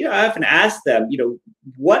 I often ask them,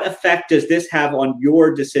 what effect does this have on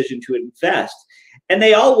your decision to invest? And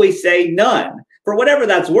they always say none. For whatever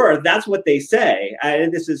that's worth, that's what they say.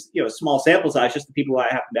 This is small sample size, just the people I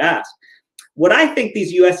happen to ask. What I think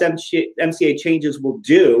these USMCA changes will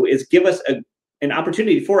do is give us an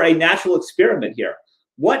opportunity for a natural experiment here.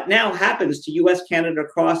 What now happens to U.S.-Canada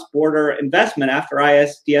cross-border investment after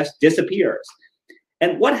ISDS disappears?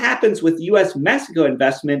 And what happens with U.S.-Mexico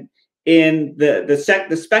investment in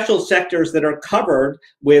the special sectors that are covered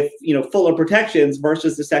with fuller protections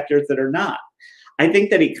versus the sectors that are not? I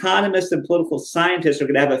think that economists and political scientists are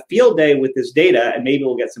going to have a field day with this data, and maybe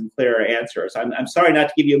we'll get some clearer answers. I'm sorry not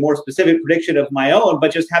to give you a more specific prediction of my own,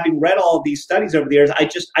 but just having read all of these studies over the years, I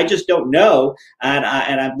just don't know, and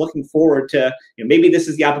I'm looking forward to maybe this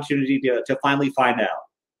is the opportunity to finally find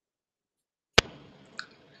out.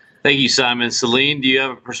 Thank you, Simon. Celine, do you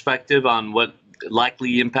have a perspective on what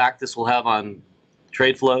likely impact this will have on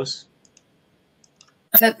trade flows?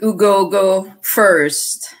 Let Hugo go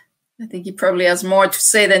first. I think he probably has more to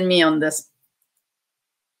say than me on this.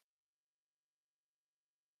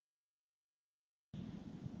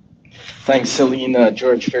 Thanks, Celine.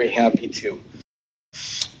 George, very happy to.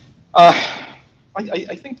 I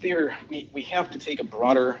think we have to take a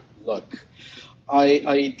broader look.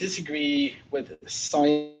 I disagree with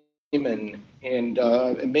Simon and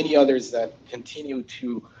many others that continue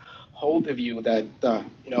to hold the view that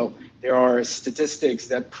there are statistics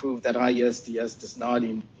that prove that ISDS does not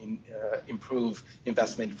improve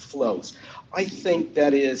investment flows. I think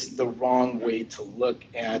that is the wrong way to look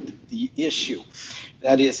at the issue.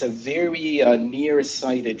 That is a very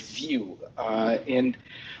nearsighted view, and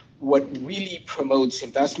what really promotes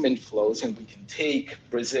investment flows, and we can take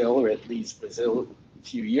Brazil, or at least Brazil a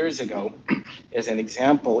few years ago, as an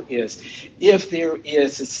example, is if there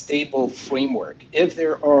is a stable framework, if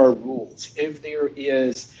there are rules, if there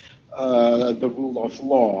is the rule of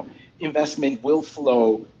law, investment will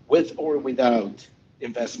flow with or without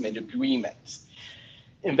investment agreements.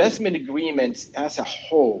 Investment agreements as a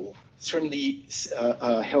whole certainly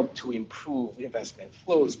help to improve investment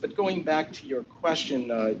flows. But going back to your question,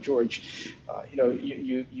 George,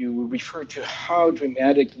 you referred to how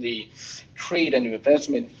dramatically trade and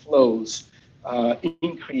investment flows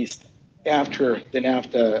increased after the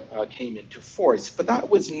NAFTA came into force. But that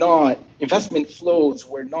was not, investment flows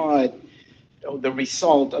were not the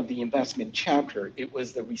result of the investment chapter. It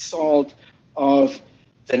was the result of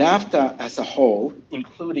the NAFTA as a whole,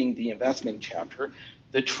 including the investment chapter.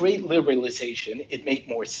 The trade liberalization, it made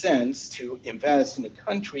more sense to invest in a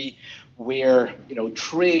country where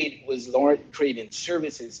trade in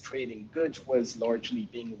services, trade in goods was largely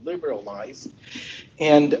being liberalized,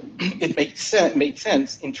 and it made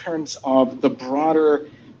sense in terms of the broader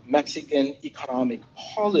Mexican economic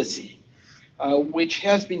policy, which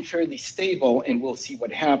has been fairly stable, and we'll see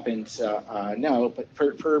what happens now. But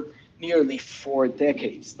for nearly 4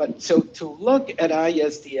 decades. But so to look at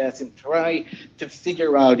ISDS and try to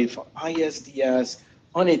figure out if ISDS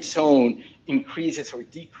on its own increases or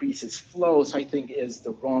decreases flows, I think is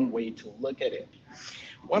the wrong way to look at it.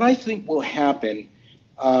 What I think will happen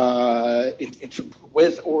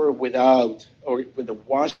with or without, or with a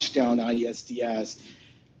washed down ISDS,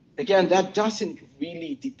 again, that doesn't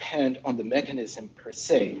really depend on the mechanism per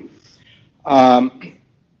se.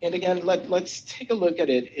 And again, let's take a look at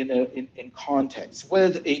it in context.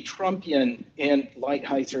 With a Trumpian and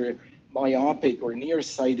Lighthizer myopic or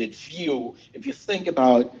nearsighted view, if you think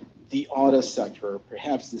about the auto sector, or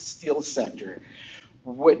perhaps the steel sector,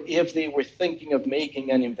 what if they were thinking of making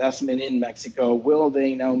an investment in Mexico? Will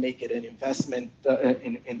they now make it an investment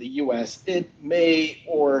in the U.S.? It may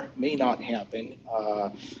or may not happen.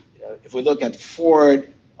 If we look at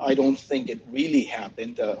Ford, I don't think it really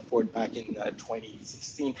happened, Ford back in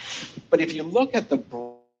 2016. But if you look at the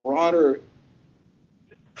broader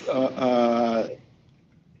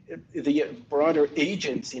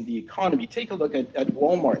agents in the economy, take a look at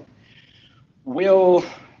Walmart. Will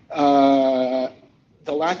the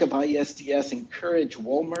lack of ISDS encourage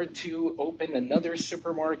Walmart to open another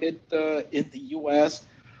supermarket in the U.S.?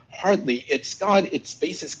 Hardly. It's got its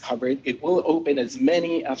bases covered. It will open as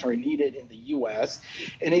many as are needed in the U.S.,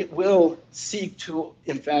 and it will seek to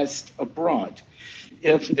invest abroad.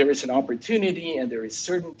 If there is an opportunity and there is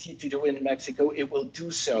certainty to do it in Mexico, it will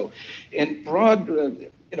do so. And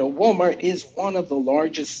Walmart is one of the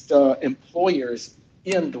largest employers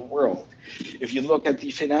in the world. If you look at the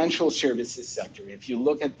financial services sector, if you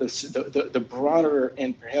look at the broader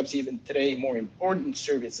and perhaps even today more important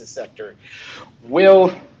services sector,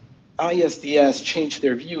 will ISDS change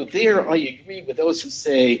their view? There, I agree with those who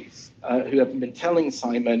say, who have been telling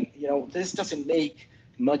Simon, you know, this doesn't make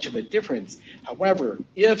much of a difference. However,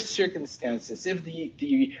 if circumstances, if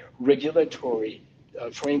the regulatory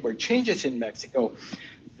framework changes in Mexico,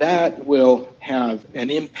 that will have an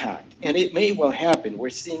impact. And it may well happen. We're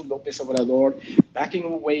seeing López Obrador backing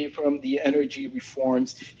away from the energy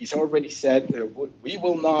reforms. He's already said we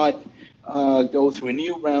will not go through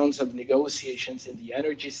new rounds of negotiations in the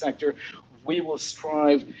energy sector. We will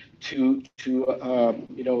strive to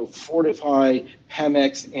you know, fortify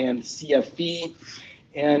Pemex and CFE.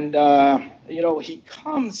 And you know, he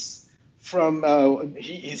comes from,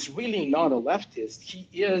 he is really not a leftist. He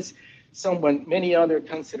is someone, many other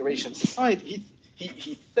considerations aside,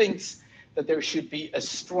 he thinks that there should be a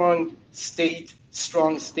strong state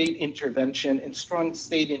intervention and strong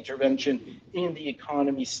state intervention in the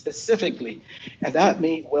economy specifically. And that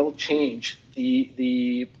may well change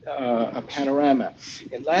the panorama.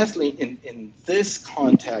 And lastly, in this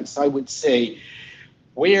context, I would say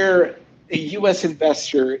where a U.S.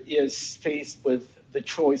 investor is faced with the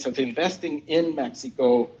choice of investing in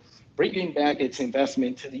Mexico, bringing back its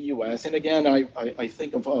investment to the U.S. And again, I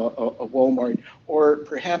think of a Walmart, or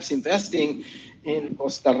perhaps investing in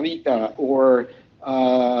Costa Rica or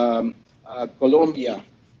Colombia,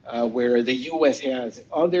 where the U.S. has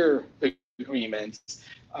other agreements.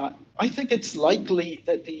 I think it's likely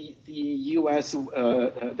that the U.S.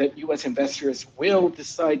 That U.S. investors will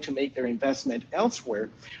decide to make their investment elsewhere,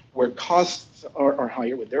 where costs are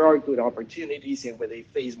higher, where there are good opportunities, and where they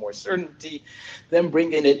face more certainty, than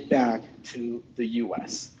bringing it back to the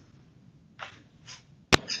U.S.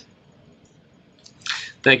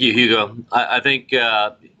 Thank you, Hugo. I think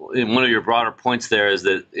one of your broader points there is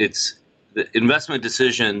that the investment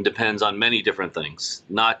decision depends on many different things,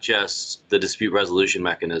 not just the dispute resolution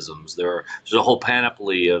mechanisms. There's a whole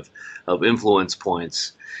panoply of influence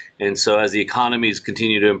points. And so as the economies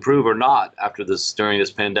continue to improve or not during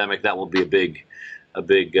this pandemic, that will be a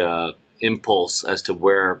big impulse as to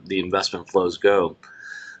where the investment flows go.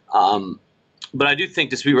 But I do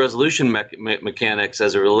think dispute resolution mechanics,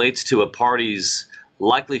 as it relates to a party's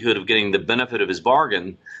likelihood of getting the benefit of his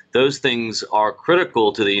bargain, those things are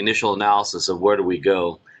critical to the initial analysis of where do we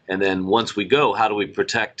go. And then once we go, how do we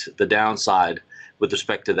protect the downside with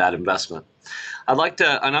respect to that investment? And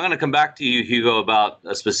I'm going to come back to you, Hugo, about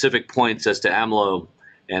specific points as to AMLO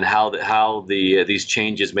and how these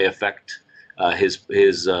changes may affect his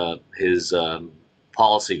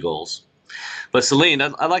policy goals. But Celine,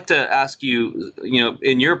 I'd like to ask you,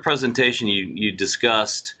 in your presentation, you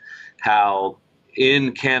discussed how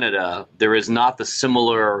in Canada there is not the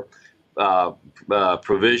similar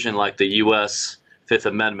provision like the U.S. Fifth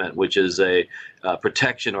Amendment, which is a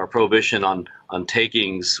protection or prohibition on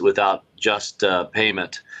takings without just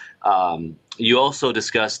payment. You also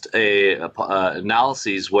discussed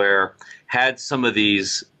analyses where had some of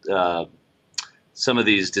these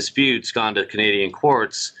disputes gone to Canadian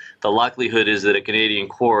courts, the likelihood is that a Canadian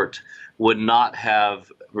court would not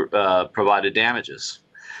have provided damages.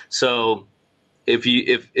 So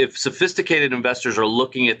if sophisticated investors are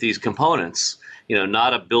looking at these components,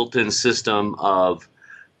 not a built-in system of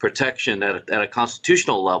protection at a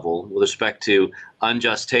constitutional level with respect to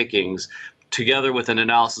unjust takings, together with an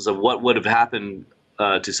analysis of what would have happened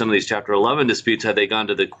to some of these Chapter 11 disputes had they gone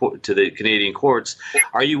to the Canadian courts,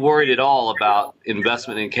 are you worried at all about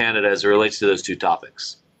investment in Canada as it relates to those two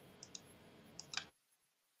topics?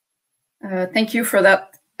 Thank you for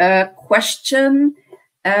that question.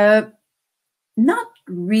 Not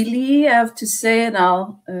really, I have to say, and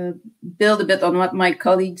I'll build a bit on what my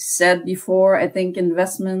colleagues said before. I think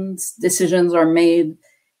investments decisions are made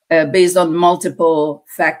based on multiple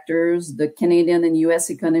factors. The Canadian and U.S.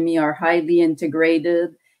 economy are highly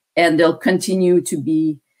integrated, and they'll continue to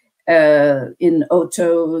be in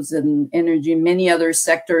autos and energy, many other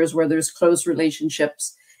sectors where there's close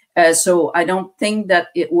relationships. So I don't think that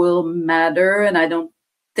it will matter, and I don't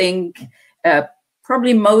think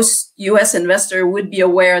probably most U.S. investor would be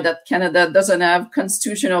aware that Canada doesn't have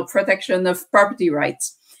constitutional protection of property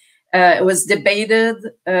rights. It was debated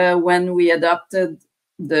when we adopted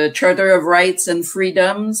the Charter of Rights and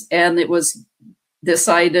Freedoms, and it was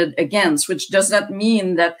decided against, which does not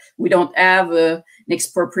mean that we don't have an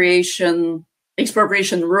expropriation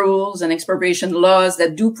rules and expropriation laws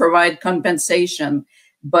that do provide compensation.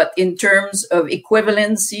 But in terms of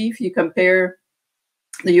equivalency, if you compare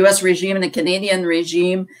the U.S. regime and the Canadian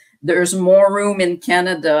regime, there's more room in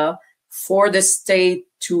Canada for the state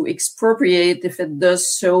to expropriate if it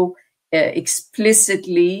does so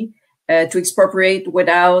explicitly, to expropriate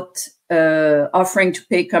without offering to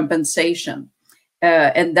pay compensation.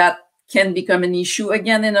 And that can become an issue,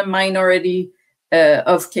 again, in a minority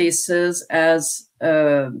of cases, as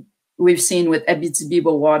we've seen with Abitibi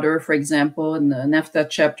water, for example, in the NAFTA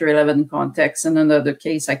Chapter 11 context, and another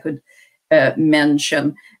case I could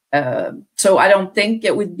mention. So I don't think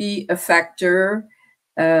it would be a factor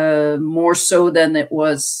more so than it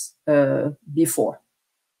was before.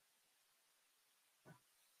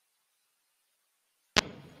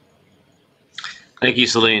 Thank you,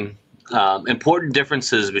 Celine. Important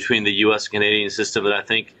differences between the U.S.-Canadian system that I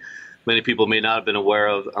think many people may not have been aware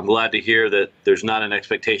of. I'm glad to hear that there's not an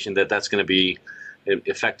expectation that that's going to be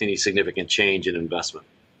affect any significant change in investment.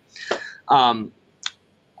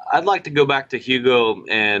 I'd like to go back to Hugo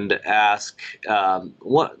and ask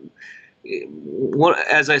what,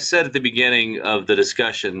 as I said at the beginning of the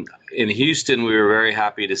discussion, in Houston, we were very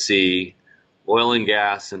happy to see oil and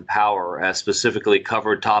gas and power as specifically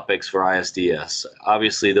covered topics for ISDS.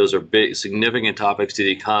 Obviously, those are big, significant topics to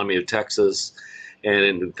the economy of Texas and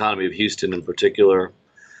in the economy of Houston in particular.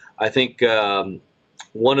 I think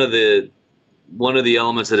one of the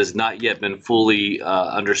elements that has not yet been fully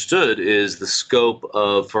understood is the scope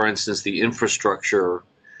of, for instance, the infrastructure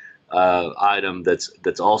item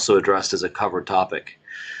that's also addressed as a covered topic.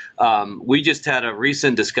 We just had a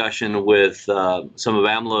recent discussion with some of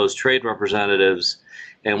AMLO's trade representatives,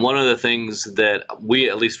 and one of the things that at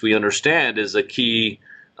least we understand is a key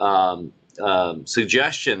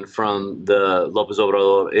suggestion from the López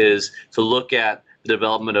Obrador is to look at the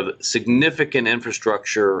development of significant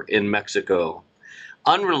infrastructure in Mexico,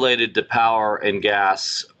 unrelated to power and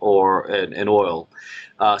gas and oil.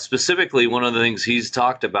 Specifically, one of the things he's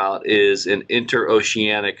talked about is an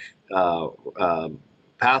interoceanic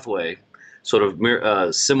pathway, sort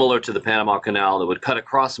of similar to the Panama Canal, that would cut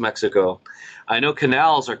across Mexico. I know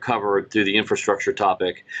canals are covered through the infrastructure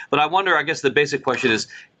topic, but I wonder, I guess the basic question is,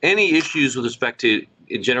 any issues with respect to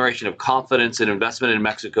generation of confidence and investment in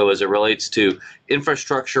Mexico as it relates to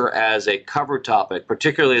infrastructure as a covered topic,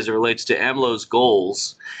 particularly as it relates to AMLO's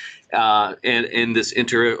goals and in this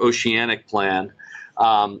interoceanic plan?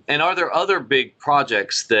 And are there other big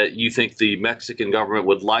projects that you think the Mexican government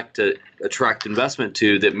would like to attract investment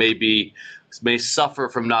to that may suffer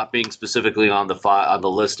from not being specifically on the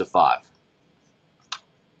list of 5?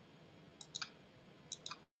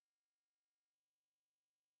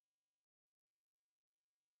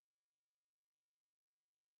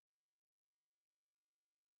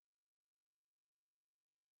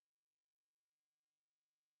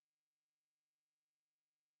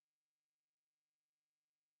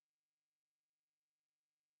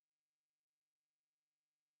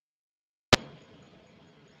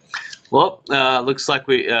 Well, looks like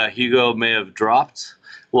Hugo may have dropped.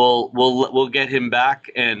 We'll get him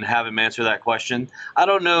back and have him answer that question. I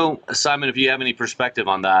don't know, Simon, if you have any perspective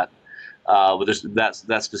on that, with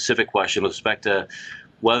that specific question with respect to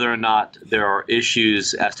whether or not there are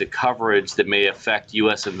issues as to coverage that may affect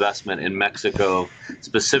U.S. investment in Mexico,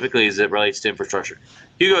 specifically as it relates to infrastructure.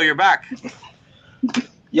 Hugo, you're back.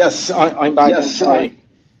 Yes, I'm back. Yes,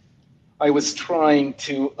 I was trying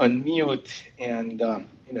to unmute and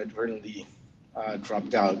inadvertently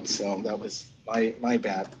dropped out, so that was my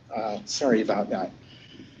bad. Sorry about that.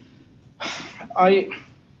 I'm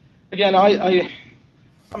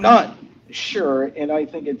not sure, and I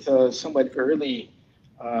think it's somewhat early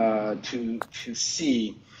to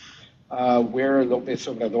see where López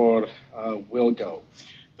Obrador will go.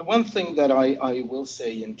 The one thing that I will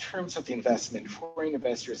say in terms of investment, foreign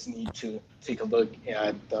investors need to take a look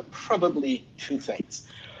at probably 2 things.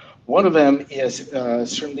 One of them is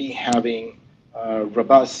certainly having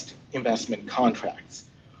robust investment contracts.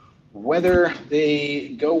 Whether they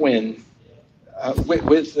go in with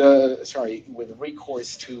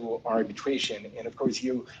recourse to arbitration, and of course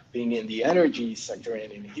you being in the energy sector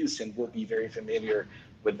and in Houston will be very familiar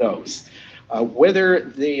with those. Whether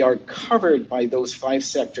they are covered by those 5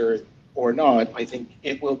 sectors or not, I think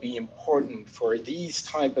it will be important for these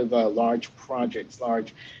type of large projects,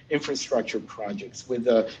 large infrastructure projects with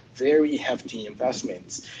very hefty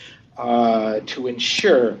investments to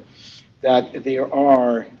ensure that they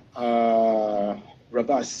are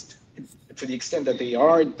robust to the extent that they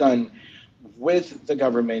are done with the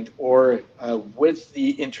government or with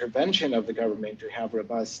the intervention of the government to have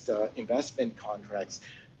robust investment contracts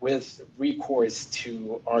with recourse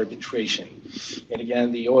to arbitration. And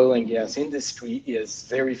again, the oil and gas industry is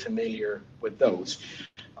very familiar with those.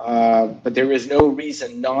 But there is no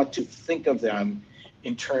reason not to think of them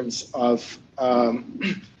in terms of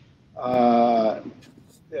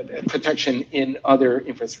protection in other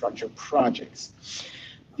infrastructure projects.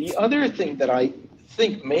 The other thing that I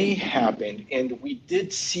think may happen, and we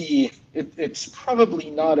did see, it's probably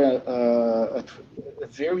not a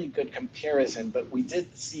very good comparison, but we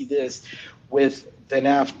did see this with the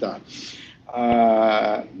NAFTA.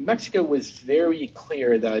 Mexico was very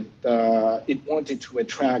clear that it wanted to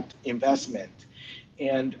attract investment,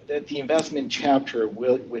 and that the investment chapter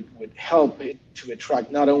would help it to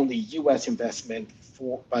attract not only U.S. investment,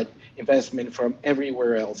 but investment from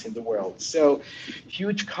everywhere else in the world. So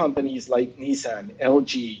huge companies like Nissan,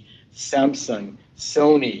 LG, Samsung,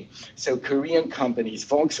 Sony, so Korean companies,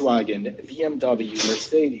 Volkswagen, BMW,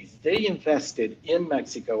 Mercedes, they invested in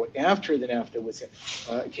Mexico after the NAFTA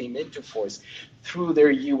came into force through their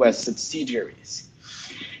U.S. subsidiaries.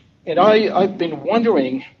 And I've been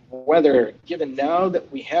wondering whether, given now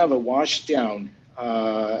that we have a washed down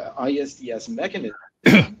ISDS mechanism,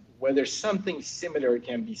 whether something similar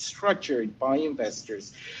can be structured by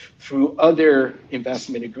investors through other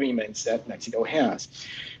investment agreements that Mexico has.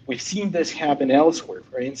 We've seen this happen elsewhere.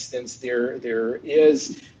 For instance, there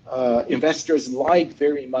is investors like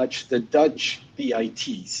very much the Dutch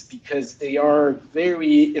BITs because they are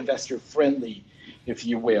very investor friendly, if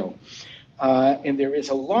you will. And there is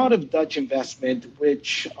a lot of Dutch investment,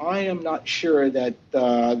 which I am not sure that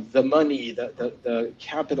the money, the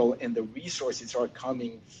capital and the resources are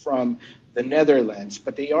coming from the Netherlands,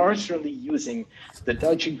 but they are certainly using the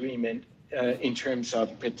Dutch agreement in terms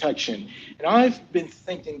of protection. And I've been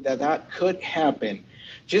thinking that that could happen,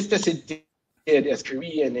 just as it did as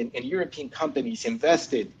Korean and European companies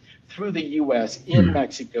invested through the US in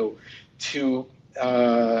Mexico to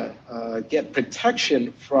get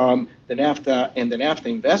protection from the NAFTA and the NAFTA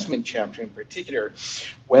investment chapter in particular,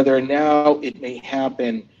 whether now it may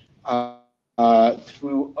happen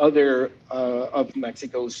through other of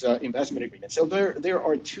Mexico's investment agreements. So there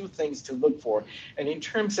are two things to look for. And in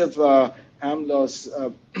terms of AMLO's,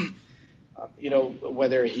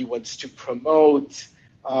 whether he wants to promote,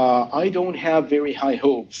 I don't have very high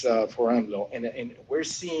hopes for AMLO. And we're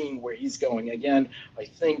seeing where he's going. Again, I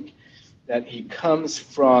think that he comes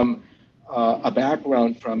from a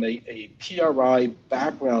background, from a PRI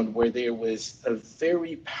background where there was a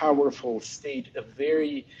very powerful state,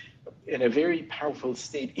 in a very powerful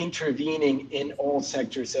state intervening in all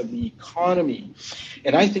sectors of the economy.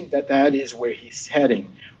 And I think that that is where he's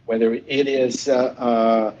heading, whether it is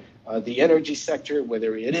the energy sector,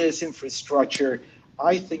 whether it is infrastructure.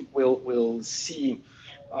 I think we'll see,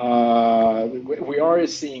 we are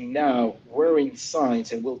seeing now worrying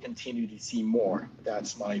signs, and we'll continue to see more.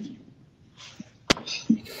 That's my view.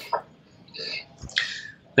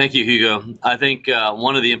 Thank you, Hugo. I think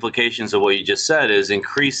one of the implications of what you just said is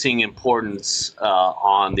increasing importance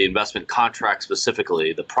on the investment contract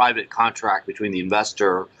specifically, the private contract between the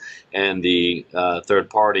investor and the third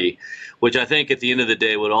party, which I think at the end of the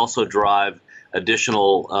day would also drive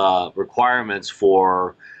additional requirements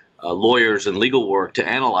for lawyers and legal work to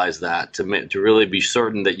analyze that, to really be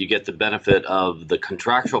certain that you get the benefit of the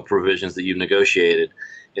contractual provisions that you've negotiated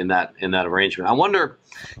in that arrangement. I wonder,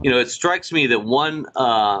 it strikes me that one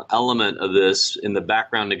element of this in the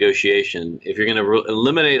background negotiation, if you're going to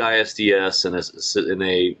eliminate ISDS in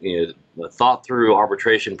a thought through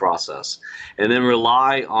arbitration process, and then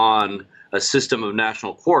rely on a system of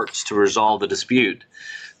national courts to resolve the dispute,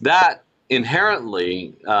 that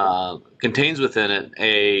inherently contains within it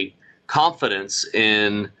a confidence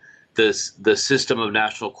in the system of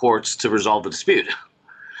national courts to resolve the dispute.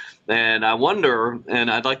 And I wonder, and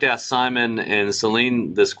I'd like to ask Simon and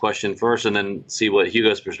Celine this question first and then see what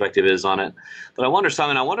Hugo's perspective is on it. But I wonder,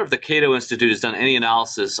 Simon, if the Cato Institute has done any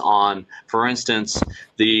analysis on, for instance,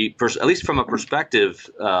 at least from a perspective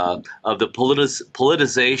of the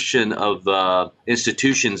politicization of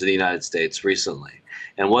institutions in the United States recently,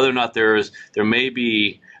 and whether or not there may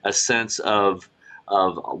be a sense of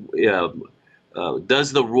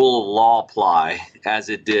does the rule of law apply as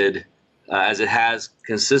it did, as it has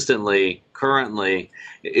consistently currently?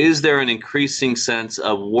 Is there an increasing sense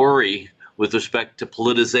of worry with respect to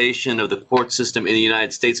politicization of the court system in the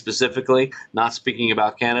United States specifically, not speaking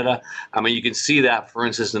about Canada? I mean, you can see that, for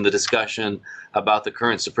instance, in the discussion about the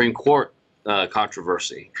current Supreme Court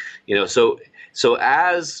controversy. So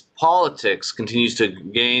as politics continues to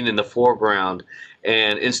gain in the foreground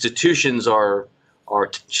and institutions are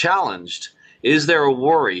challenged, is there a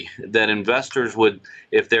worry that investors would,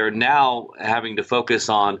 if they're now having to focus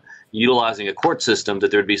on utilizing a court system,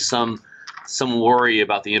 that there'd be some worry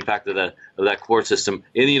about the impact of that court system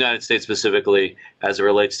in the United States specifically as it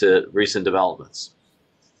relates to recent developments?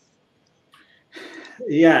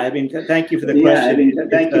 Yeah, I mean, thank you for the question. I mean,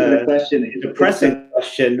 thank you for the question. It's a depressing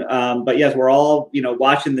question, but yes, we're all,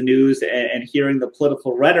 watching the news and hearing the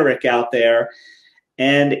political rhetoric out there.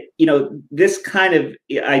 And, this kind of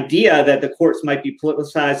idea that the courts might be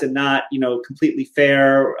politicized and not, completely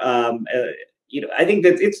fair, I think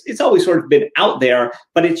that it's always sort of been out there,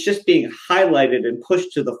 but it's just being highlighted and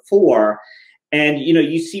pushed to the fore. And,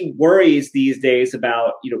 you see worries these days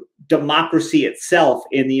about, democracy itself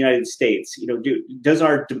in the United States. Does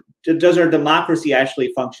our democracy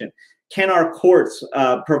actually function? Can our courts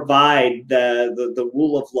provide the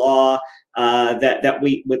rule of law that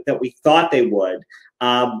we thought they would?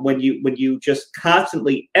 When you just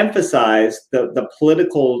constantly emphasize the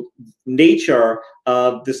political nature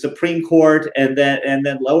of the Supreme Court and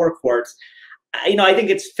then lower courts, I think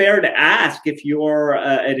it's fair to ask, if you're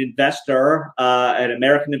an investor, an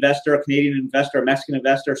American investor, a Canadian investor, a Mexican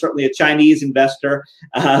investor, certainly a Chinese investor,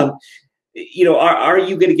 are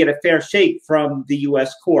you going to get a fair shake from the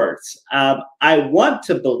U.S. courts? I want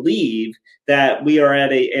to believe that we are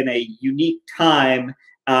in a unique time,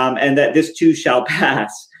 and that this too shall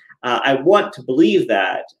pass. I want to believe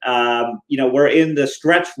that. We're in the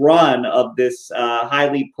stretch run of this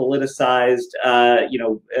highly politicized,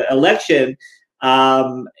 election.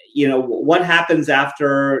 What happens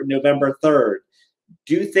after November 3rd?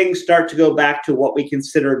 Do things start to go back to what we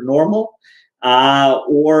consider normal?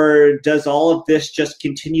 Or does all of this just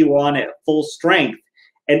continue on at full strength?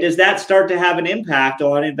 And does that start to have an impact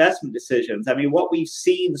on investment decisions? I mean, what we've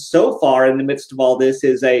seen so far in the midst of all this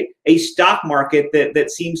is a stock market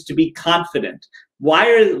that seems to be confident. Why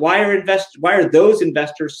are those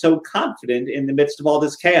investors so confident in the midst of all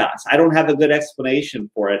this chaos? I don't have a good explanation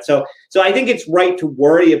for it. So I think it's right to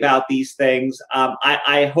worry about these things.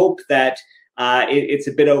 I hope that it's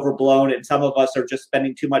a bit overblown, and some of us are just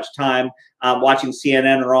spending too much time watching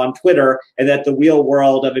CNN or on Twitter, and that the real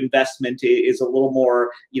world of investment is a little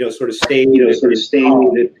more, sort of stayed. We'll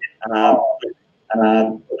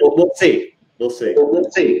see.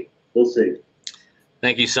 We'll see.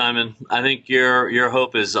 Thank you, Simon. I think your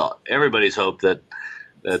hope is everybody's hope that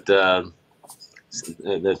the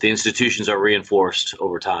institutions are reinforced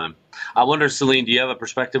over time. I wonder, Celine, do you have a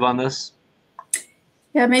perspective on this?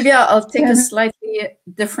 Yeah, maybe I'll take a slightly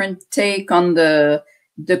different take on the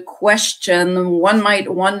question. One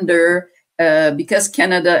might wonder, because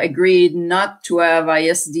Canada agreed not to have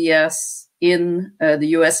ISDS in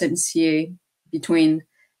the USMCA between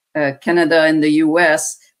Canada and the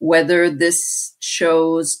US, whether this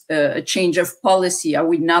shows a change of policy. Are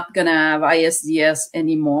we not going to have ISDS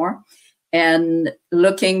anymore? And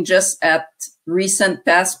looking just at recent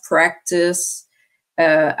past practice,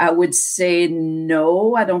 I would say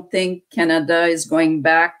no. I don't think Canada is going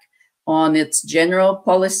back on its general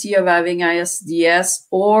policy of having ISDS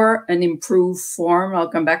or an improved form, I'll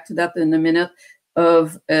come back to that in a minute,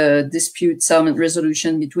 of dispute settlement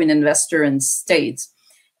resolution between investor and states.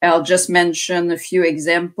 I'll just mention a few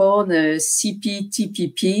examples. The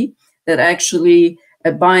CPTPP that actually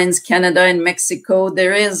binds Canada and Mexico,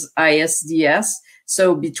 there is ISDS.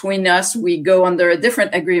 So between us, we go under a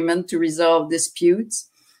different agreement to resolve disputes.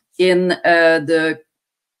 In the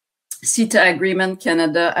CETA agreement,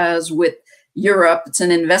 Canada has with Europe, it's an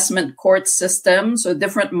investment court system, so a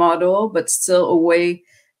different model, but still a way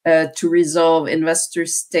to resolve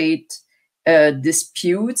investor-state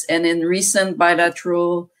disputes. And in recent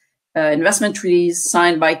bilateral investment treaties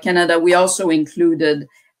signed by Canada, we also included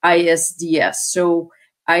ISDS. So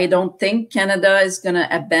I don't think Canada is going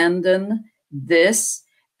to abandon this,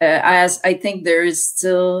 as I think there is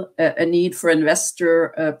still a need for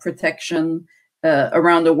investor protection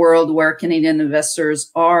around the world where Canadian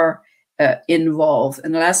investors are involved.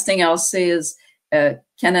 And the last thing I'll say is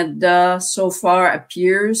Canada so far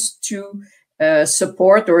appears to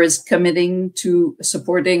support or is committing to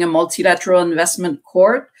supporting a multilateral investment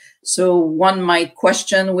court. So one might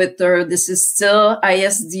question whether this is still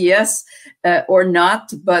ISDS or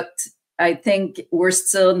not, but I think we're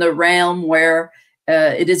still in the realm where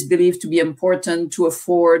it is believed to be important to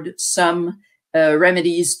afford some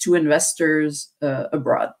remedies to investors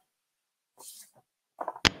abroad.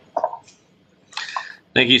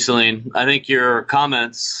 Thank you, Celine. I think your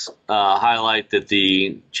comments highlight that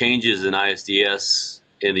the changes in ISDS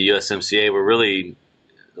in the USMCA were really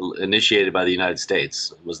initiated by the United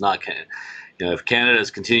States. It was not Canada. If Canada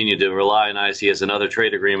is continuing to rely on ISDS and other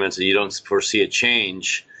trade agreements, and you don't foresee a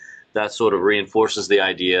change, that sort of reinforces the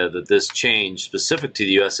idea that this change specific to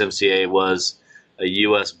the USMCA was a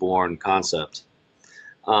U.S.-born concept.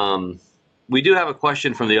 We do have a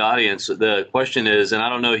question from the audience. The question is, and I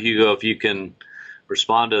don't know, Hugo, if you can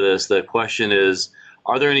respond to this. The question is,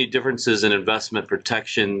 are there any differences in investment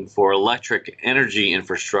protection for electric energy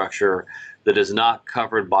infrastructure that is not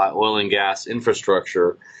covered by oil and gas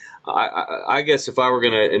infrastructure? I guess if I were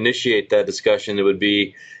going to initiate that discussion, it would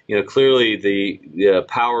be, clearly the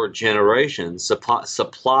power generation,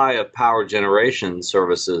 supply of power generation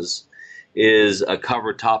services is a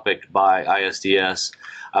covered topic by ISDS.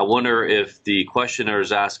 I wonder if the questioner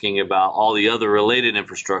is asking about all the other related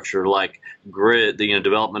infrastructure like grid, the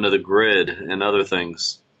development of the grid and other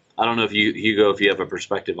things. I don't know if Hugo, if you have a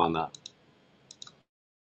perspective on that.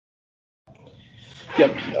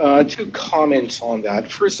 Yep, 2 comments on that.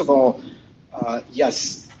 First of all,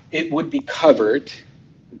 yes, it would be covered,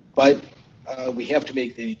 but we have to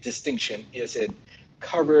make the distinction. Is it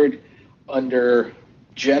covered under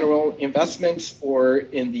general investments or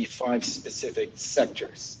in the 5 specific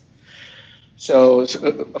sectors? So,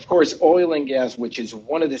 of course, oil and gas, which is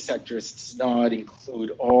one of the sectors, does not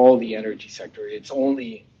include all the energy sector. It's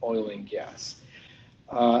only oil and gas.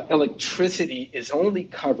 Electricity is only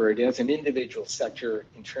covered as an individual sector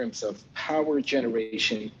in terms of power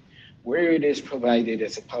generation, where it is provided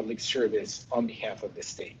as a public service on behalf of the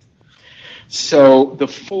state. So the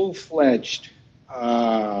full-fledged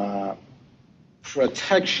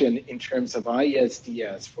protection in terms of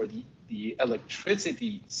ISDS for the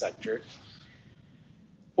electricity sector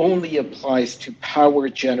only applies to power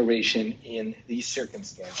generation in these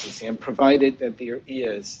circumstances, and provided that there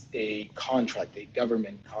is a contract, a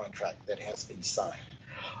government contract that has been signed.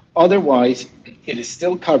 Otherwise, it is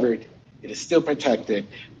still covered, it is still protected,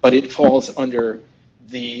 but it falls under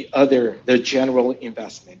the general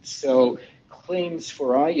investment. So claims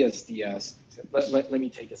for ISDS, let me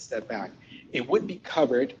take a step back. It would be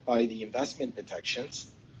covered by the investment protections.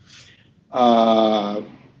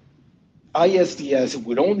 ISDS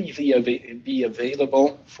would only be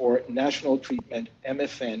available for national treatment,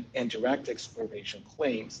 MFN, and direct exploration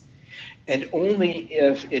claims, and only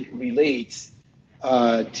if it relates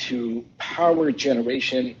to power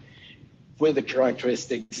generation with the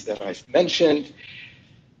characteristics that I've mentioned.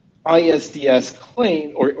 ISDS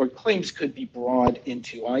claim or claims could be brought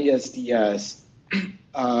into ISDS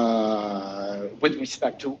with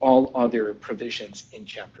respect to all other provisions in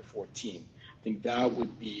Chapter 14. I think that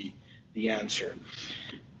would be the answer.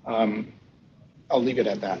 I'll leave it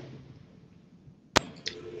at that.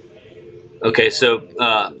 Okay, so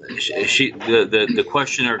the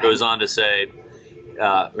questioner goes on to say,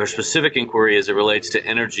 her specific inquiry as it relates to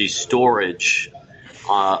energy storage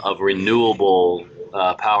of renewable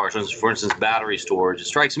power, for instance, battery storage. It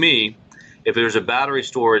strikes me, if there's a battery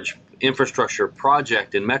storage infrastructure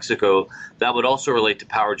project in Mexico, that would also relate to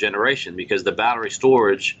power generation, because the battery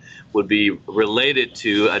storage would be related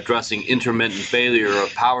to addressing intermittent failure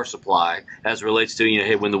of power supply as relates to,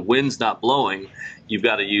 hey, when the wind's not blowing, you've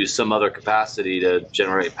got to use some other capacity to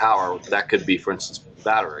generate power. That could be, for instance,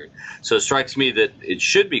 battery. So it strikes me that it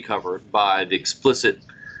should be covered by the explicit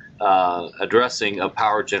addressing of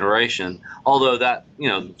power generation, although that,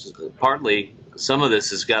 partly some of this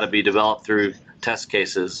has got to be developed through test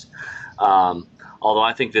cases, although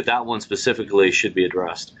I think that one specifically should be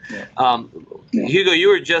addressed. Yeah. Hugo, you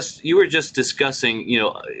were just discussing,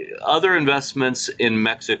 other investments in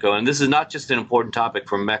Mexico, and this is not just an important topic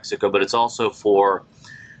for Mexico, but it's also for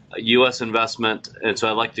U.S. investment. And so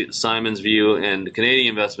I like Simon's view and Canadian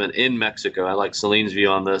investment in Mexico. I like Celine's view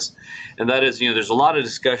on this, and that is, there's a lot of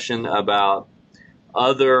discussion about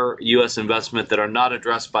other U.S. investment that are not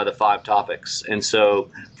addressed by the 5 topics. And so,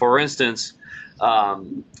 for instance,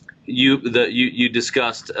 you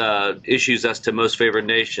discussed issues as to most favored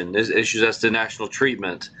nation, issues as to national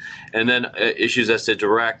treatment, and then issues as to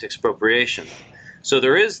direct expropriation. So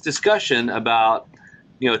there is discussion about,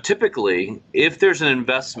 typically, if there's an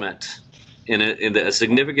investment in a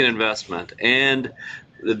significant investment, and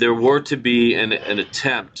there were to be an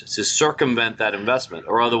attempt to circumvent that investment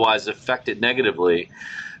or otherwise affect it negatively,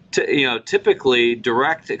 typically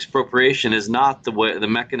direct expropriation is not the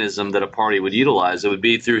mechanism that a party would utilize. It would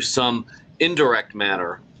be through some indirect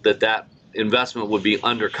manner that investment would be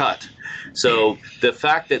undercut. So the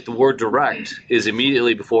fact that the word direct is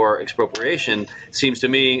immediately before expropriation seems to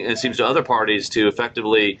me, and seems to other parties, to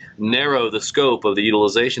effectively narrow the scope of the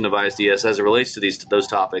utilization of ISDS as it relates to those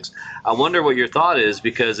topics. I wonder what your thought is,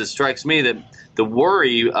 because it strikes me that the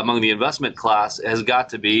worry among the investment class has got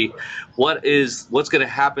to be, what's going to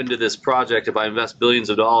happen to this project if I invest billions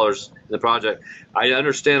of dollars in the project? I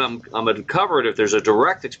understand I'm covered if there's a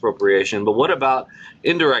direct expropriation, but what about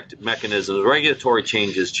indirect mechanisms, regulatory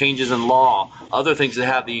changes in law, other things that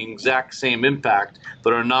have the exact same impact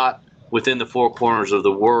but are not within the four corners of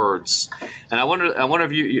the words. And I wonder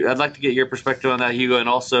if I'd like to get your perspective on that, Hugo, and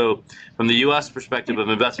also from the U.S. perspective of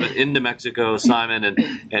investment into Mexico, Simon,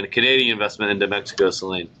 and Canadian investment into Mexico,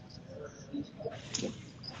 Celine.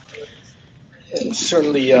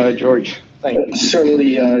 Certainly, George. Thank you.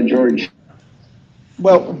 Certainly, George.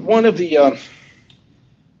 Well, one of the,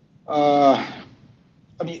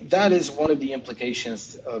 that is one of the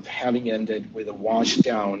implications of having ended with a washed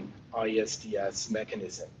down ISDS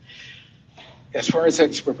mechanism. As far as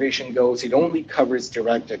expropriation goes, it only covers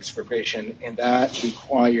direct expropriation, and that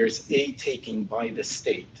requires a taking by the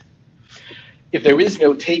state. If there is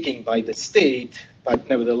no taking by the state, but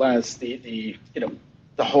nevertheless, the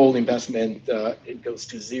whole investment, it goes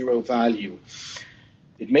to zero value.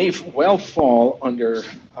 It may well fall under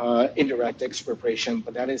indirect expropriation,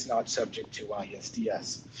 but that is not subject to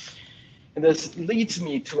ISDS. And this leads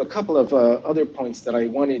me to a couple of other points that I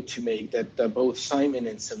wanted to make that both Simon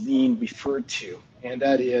and Celine referred to, and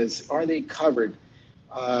that is, are they covered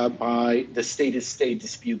by the state-to-state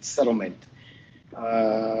dispute settlement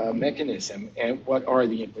mechanism, and what are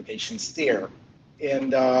the implications there?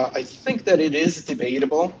 And I think that it is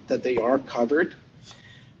debatable that they are covered.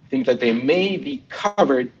 I think that they may be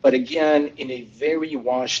covered, but again, in a very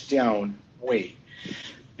washed down way.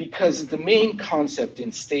 Because the main concept in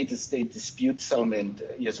state-to-state dispute settlement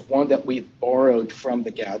is one that we've borrowed from the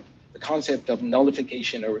GATT, the concept of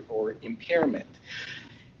nullification or impairment.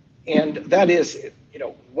 And that is,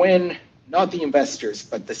 when not the investors,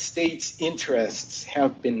 but the state's interests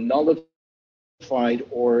have been nullified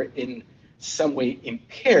or in some way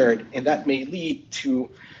impaired, and that may lead to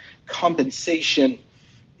compensation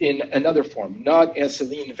in another form, not, as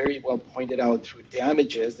Celine very well pointed out, through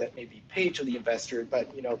damages that may be paid to the investor, but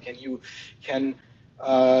can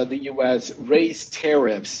the U.S. raise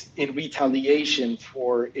tariffs in retaliation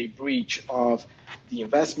for a breach of the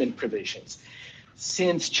investment provisions?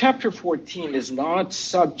 Since Chapter 14 is not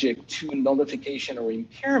subject to nullification or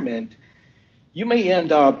impairment, you may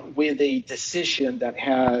end up with a decision that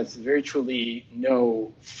has virtually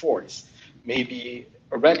no force. Maybe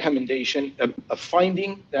a recommendation, a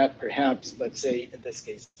finding that perhaps, let's say in this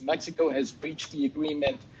case, Mexico has breached the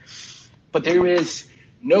agreement, but there is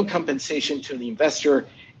no compensation to the investor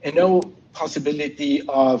and no possibility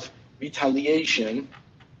of retaliation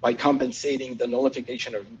by compensating the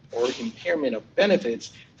nullification or impairment of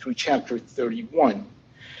benefits through Chapter 31.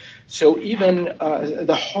 So even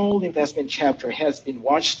the whole investment chapter has been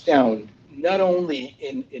washed down, not only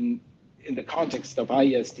in the context of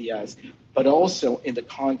ISDS, but also in the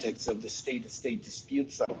context of the state-to-state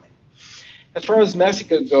dispute settlement. As far as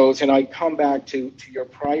Mexico goes, and I come back to your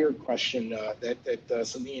prior question that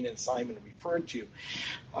Celine and Simon referred to,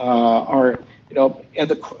 what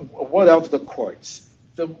of the courts?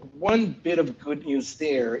 The one bit of good news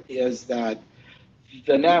there is that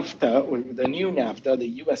the NAFTA, or the new NAFTA,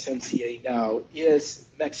 the USMCA now, is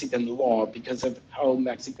Mexican law because of how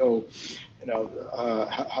Mexico,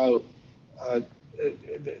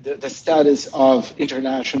 the status of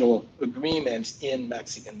international agreements in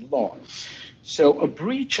Mexican law. So a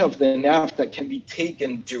breach of the NAFTA can be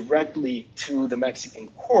taken directly to the Mexican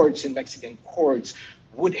courts, and Mexican courts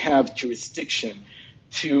would have jurisdiction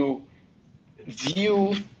to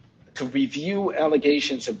review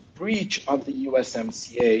allegations of breach of the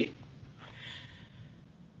USMCA.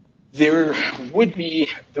 There would be,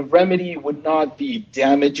 the remedy would not be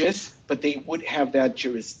damages, but they would have that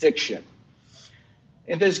jurisdiction.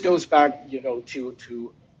 And this goes back,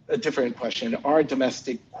 to a different question. Are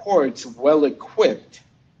domestic courts well equipped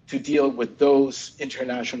to deal with those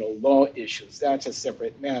international law issues? That's a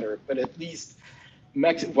separate matter. But at least,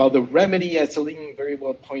 while the remedy, as Celine very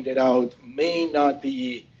well pointed out, may not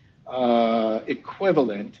be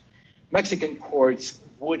equivalent, Mexican courts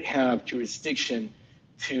would have jurisdiction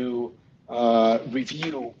to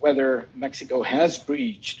review whether Mexico has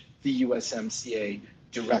breached the USMCA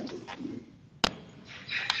directly.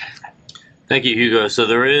 Thank you, Hugo. So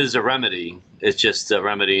there is a remedy. It's just a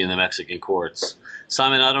remedy in the Mexican courts.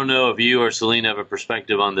 Simon, I don't know if you or Celine have a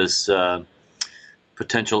perspective on this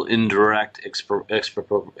potential indirect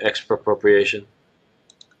expropriation.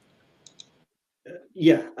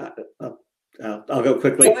 Yeah, I'll go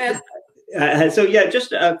quickly. Go ahead. So yeah,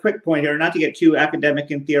 just a quick point here, not to get too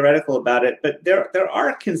academic and theoretical about it, but there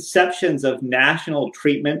are conceptions of national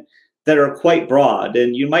treatment that are quite broad.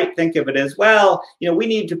 And you might think of it as, well, we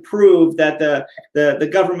need to prove that the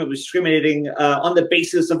government was discriminating on the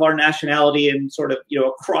basis of our nationality and sort of,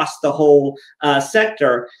 across the whole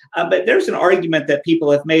sector. But there's an argument that people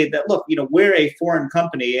have made that, look, we're a foreign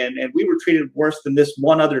company and we were treated worse than this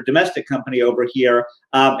one other domestic company over here.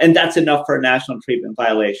 And that's enough for a national treatment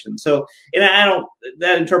violation. So, and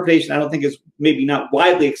that interpretation, I don't think is maybe not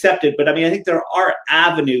widely accepted, but I mean, I think there are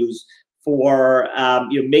avenues for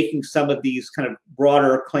making some of these kind of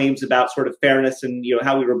broader claims about sort of fairness and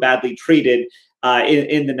how we were badly treated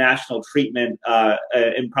in the national treatment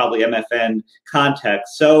and probably MFN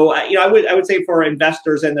context. So I would say for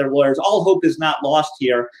investors and their lawyers, all hope is not lost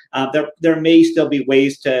here. There may still be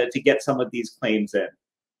ways to get some of these claims in.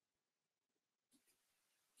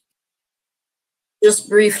 Just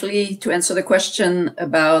briefly to answer the question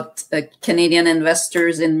about Canadian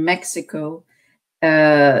investors in Mexico.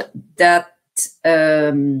 That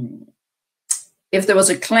if there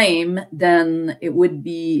was a claim, then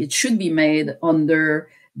it should be made under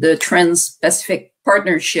the Trans-Pacific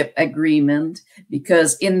Partnership Agreement,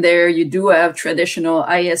 because in there you do have traditional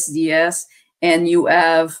ISDS and you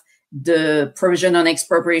have the provision on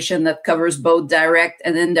expropriation that covers both direct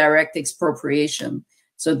and indirect expropriation.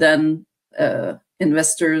 So then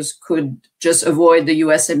investors could just avoid the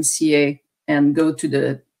USMCA and go to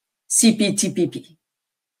the CPTPP.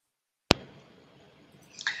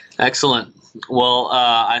 Excellent. Well,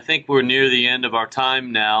 I think we're near the end of our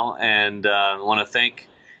time now, and I want to thank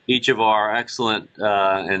each of our excellent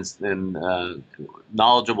and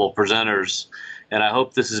knowledgeable presenters. And I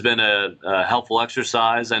hope this has been a helpful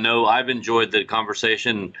exercise. I know I've enjoyed the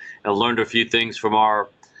conversation and learned a few things from our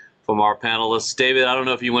panelists. David, I don't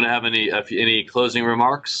know if you want to have any closing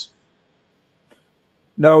remarks.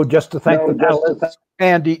 No, just to thank the panelists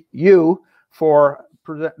and you for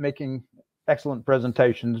making excellent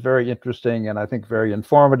presentations, very interesting, and I think very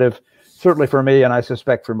informative, certainly for me, and I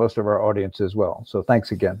suspect for most of our audience as well. So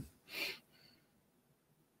thanks again.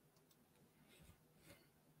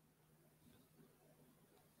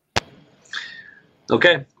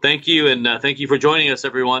 Okay, thank you, and thank you for joining us,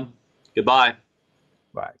 everyone. Goodbye.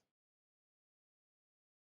 Bye.